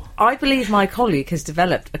 isn't it? I believe my colleague has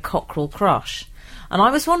developed a cockerel crush, and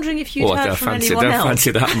I was wondering if you'd heard from anyone else. I don't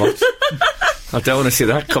fancy that much. I don't want to see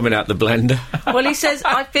that coming out the blender. Well, he says,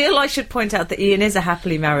 I feel I should point out that Ian is a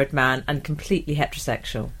happily married man and completely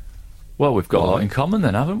heterosexual. Well, we've got a lot in common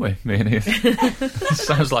then, haven't we, me and Ian?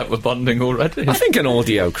 Sounds like we're bonding already. I think an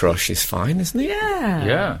audio crush is fine, isn't it? Yeah.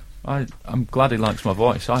 Yeah. I'm glad he likes my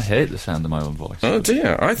voice. I hate the sound of my own voice. Oh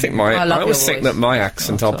dear, I always think that my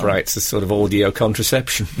accent operates as sort of audio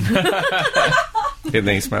contraception in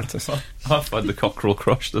these matters. I find the cockerel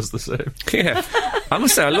crush does the same. Yeah, I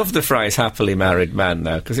must say I love the phrase "happily married man"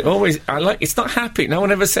 though, because it's not happy. No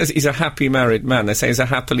one ever says he's a happy married man. They say he's a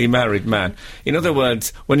happily married man. In other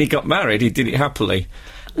words, when he got married, he did it happily.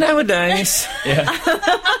 Nowadays, You're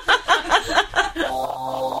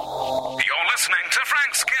listening to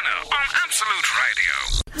Frank Skinner on Absolute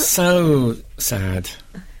Radio. so sad.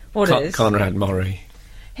 What is? Conrad Murray.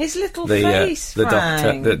 His little The face,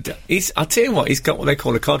 Frank. doctor. I'll tell you what, he's got what they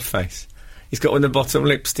call a cod face. He's got when the bottom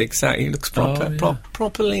lip sticks out. He looks properly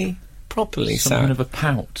Something sad. of a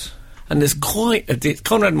pout. And there's quite a...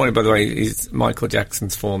 Conrad Murray, by the way, is Michael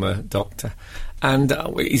Jackson's former doctor. And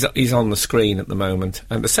he's on the screen at the moment.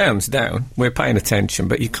 And the sound's down. We're paying attention.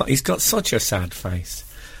 But he's got such a sad face.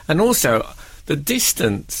 And also, the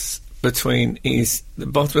distance between the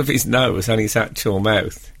bottom of his nose and his actual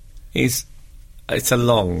mouth it's a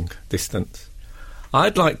long distance.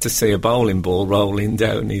 I'd like to see a bowling ball rolling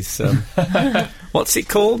down his... what's it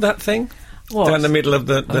called, that thing? What? Down the middle of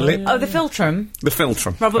the lip? Oh, the philtrum. The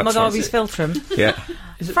philtrum. Robert That's Mugabe's right. philtrum. Yeah.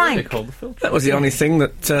 Is it Frank. really called the filter? That was the only thing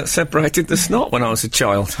that separated the snot when I was a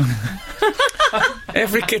child.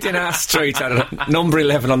 Every kid in our street had a number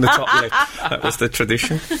 11 on the top lip. That was the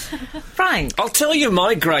tradition. Frank. I'll tell you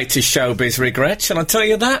my greatest showbiz regret. Shall I tell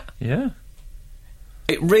you that? Yeah.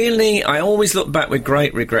 I always look back with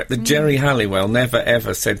great regret that Jerry Halliwell never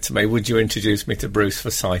ever said to me, would you introduce me to Bruce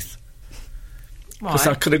Forsyth? Because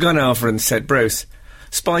I could have gone over and said, Bruce,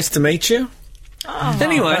 spice to meet you. Oh.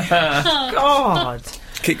 Anyway. God.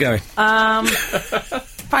 Keep going.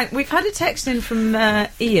 Frank, we've had a text in from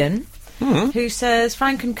Ian, who says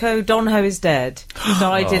Frank and Co. Donho is dead. He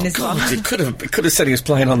died in his... God, he could have said he was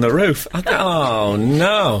playing on the roof. Oh,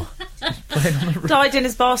 no. Died in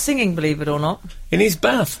his bar singing, believe it or not. In his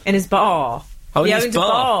bath. In his bar. Oh, He in his owned a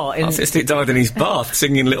bar in- I thought he died in his bath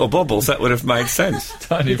singing Little Bubbles. That would have made sense.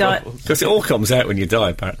 Tiny died- bubbles. Because it all comes out when you die,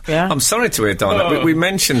 apparently. Yeah. I'm sorry to hear Don Ho. We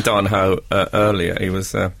mentioned Don Ho earlier. He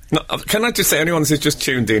was... can I just say, anyone who's just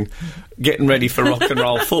tuned in, getting ready for rock and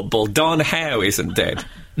roll football, Don Howe isn't dead.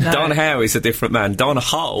 No. Don Howe is a different man. Don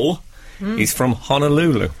Ho is from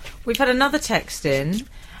Honolulu. We've had another text in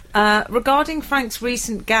regarding Frank's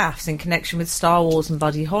recent gaffes in connection with Star Wars and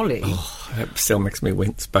Buddy Holly. That still makes me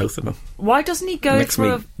wince, both of them. Why doesn't he go Makes for me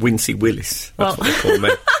a... Wincy Willis. That's what they call me.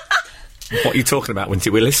 What are you talking about, Wincy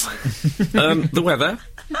Willis? The weather?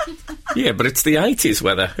 Yeah, but it's the 80s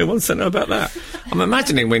weather. Who wants to know about that? I'm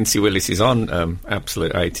imagining Wincy Willis is on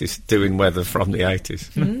Absolute 80s, doing weather from the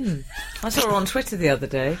 80s. I saw her on Twitter the other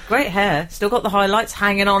day. Great hair. Still got the highlights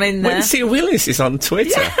hanging on in there. Wincy Willis is on Twitter.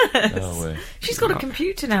 Yes. Oh, wait. She's got a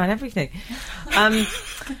computer now and everything.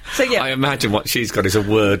 So, yeah. I imagine what she's got is a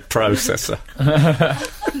word processor.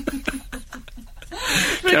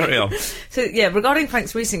 Carry on. So, yeah, regarding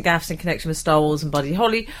Frank's recent gaffes in connection with Star Wars and Buddy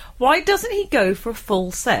Holly, why doesn't he go for a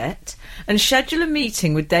full set and schedule a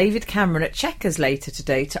meeting with David Cameron at Chequers later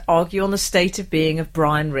today to argue on the state of being of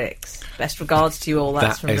Brian Ricks? Best regards to you all.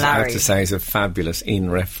 That's from Larry. I Larry. have to say, is a fabulous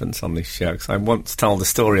in-reference on this show, because I once told a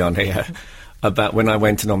story on here about when I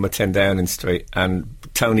went in on 10 Downing Street, and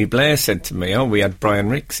Tony Blair said to me, we had Brian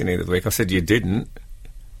Ricks in here the other week. I said, you didn't?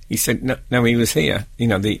 He said, no, he was here. You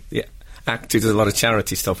know, the actor does a lot of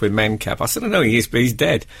charity stuff with MenCap. I said, no, he is, but he's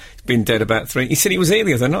dead. He's been dead about 3... He said he was here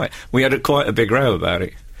the other night. We had quite a big row about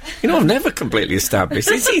it. You know, I've never completely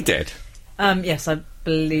established. Is he dead? Yes, I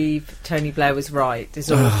believe Tony Blair was right.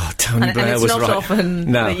 Tony Blair was right. And it's not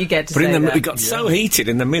often that you get to say that. It got so heated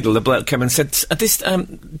in the middle, the bloke came and said,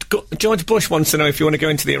 George Bush wants to know if you want to go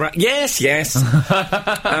into the Iraq... Yes.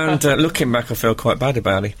 And looking back, I feel quite bad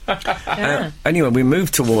about it. Yeah. Anyway, we move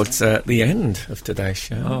towards the end of today's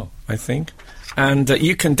show, I think. And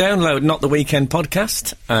you can download Not the Weekend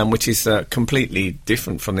podcast, which is completely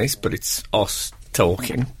different from this, but it's us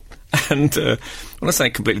talking. And when I say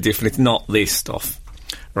completely different, it's not this stuff.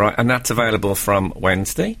 Right, and that's available from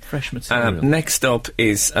Wednesday. Fresh material. Next up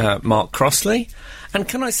is Mark Crossley. And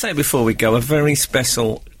can I say before we go, a very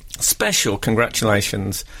special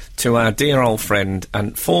congratulations to our dear old friend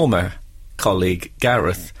and former colleague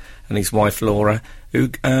Gareth and his wife Laura, who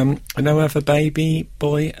now have a baby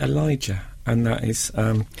boy, Elijah. And that is...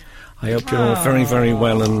 I hope you're all very, very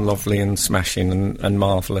well and lovely and smashing and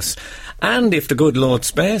marvellous. And if the good Lord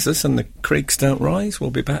spares us and the creeks don't rise, we'll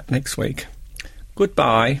be back next week.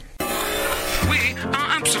 Goodbye. We are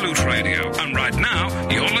Absolute Radio, and right now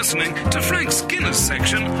you're listening to Frank Skinner's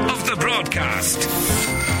section of the broadcast.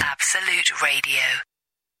 Absolute Radio.